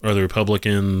 Are the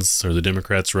Republicans or the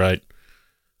Democrats right?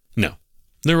 No.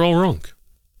 They're all wrong.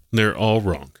 They're all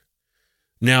wrong.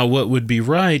 Now, what would be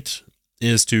right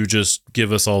is to just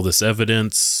give us all this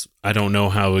evidence. I don't know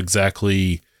how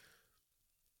exactly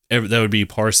that would be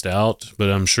parsed out,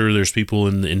 but I'm sure there's people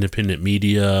in the independent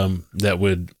media that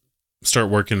would start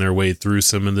working their way through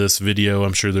some of this video.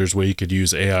 I'm sure there's a way you could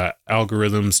use AI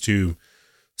algorithms to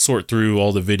sort through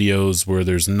all the videos where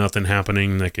there's nothing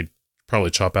happening. That could probably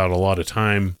chop out a lot of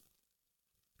time.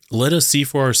 Let us see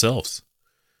for ourselves.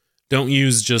 Don't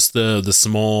use just the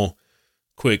small,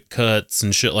 quick cuts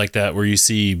and shit like that where you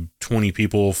see 20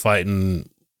 people fighting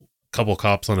a couple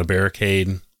cops on a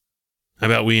barricade. How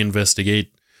about we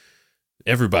investigate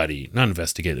everybody? Not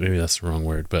investigate, maybe that's the wrong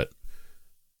word, but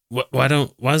why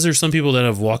is there some people that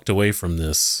have walked away from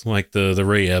this? Like the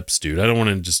Ray Epps dude. I don't want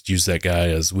to just use that guy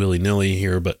as willy-nilly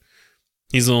here, but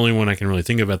he's the only one I can really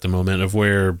think of at the moment of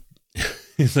where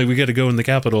he's like, we got to go in the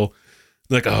Capitol.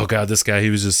 Like, oh God, this guy,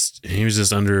 he was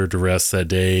just under duress that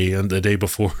day and the day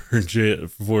before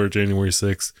January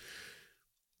 6th.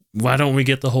 Why don't we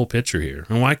get the whole picture here?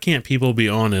 And why can't people be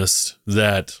honest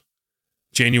that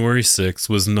January 6th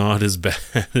was not as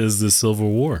bad as the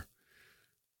Civil War?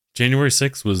 January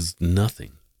 6th was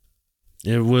nothing.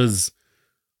 It was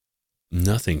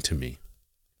nothing to me.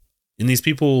 And these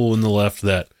people on the left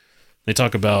that they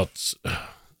talk about,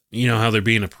 how they're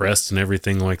being oppressed and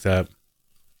everything like that.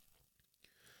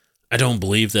 I don't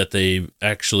believe that they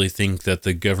actually think that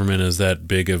the government is that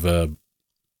big of a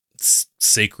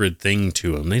sacred thing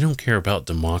to them. They don't care about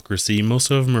democracy.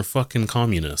 Most of them are fucking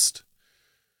communist.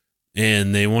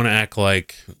 And they want to act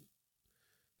like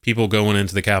people going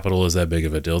into the Capitol is that big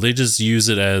of a deal. They just use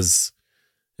it as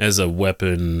a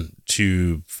weapon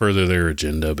to further their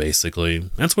agenda, basically.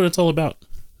 That's what it's all about.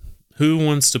 Who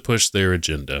wants to push their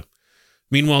agenda?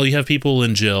 Meanwhile, you have people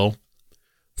in jail,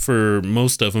 for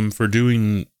most of them, for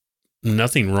doing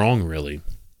nothing wrong, really.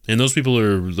 And those people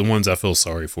are the ones I feel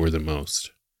sorry for the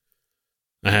most.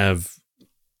 I have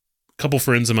couple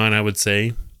friends of mine, I would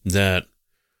say, that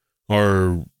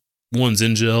are one's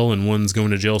in jail and one's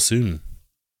going to jail soon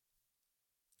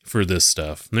for this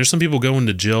stuff. And there's some people going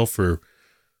to jail for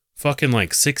fucking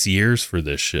like 6 years for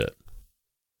this shit.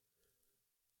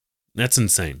 That's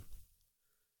insane.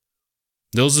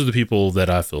 Those are the people that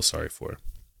I feel sorry for.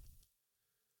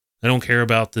 I don't care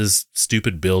about this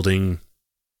stupid building.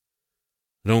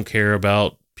 I don't care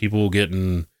about people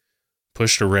getting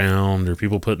pushed around or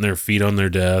people putting their feet on their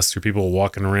desk or people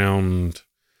walking around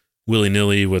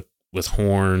willy-nilly with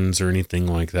horns or anything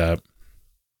like that.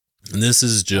 And this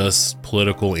is just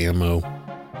political ammo.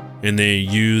 And they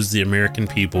use the American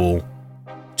people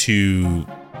to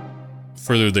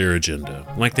further their agenda,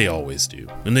 like they always do.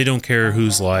 And they don't care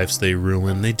whose lives they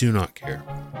ruin. They do not care.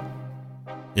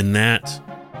 And that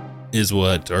is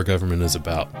what our government is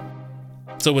about.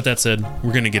 So with that said,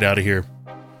 we're going to get out of here.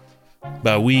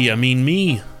 By we, I mean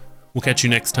me. We'll catch you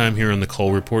next time here on the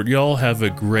Cole Report. Y'all have a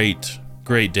great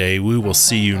day. We will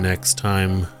see you next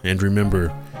time. And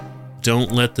remember,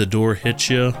 don't let the door hit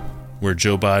you where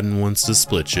Joe Biden wants to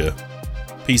split you.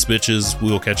 Peace, bitches.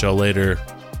 We'll catch y'all later.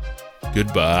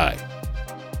 Goodbye.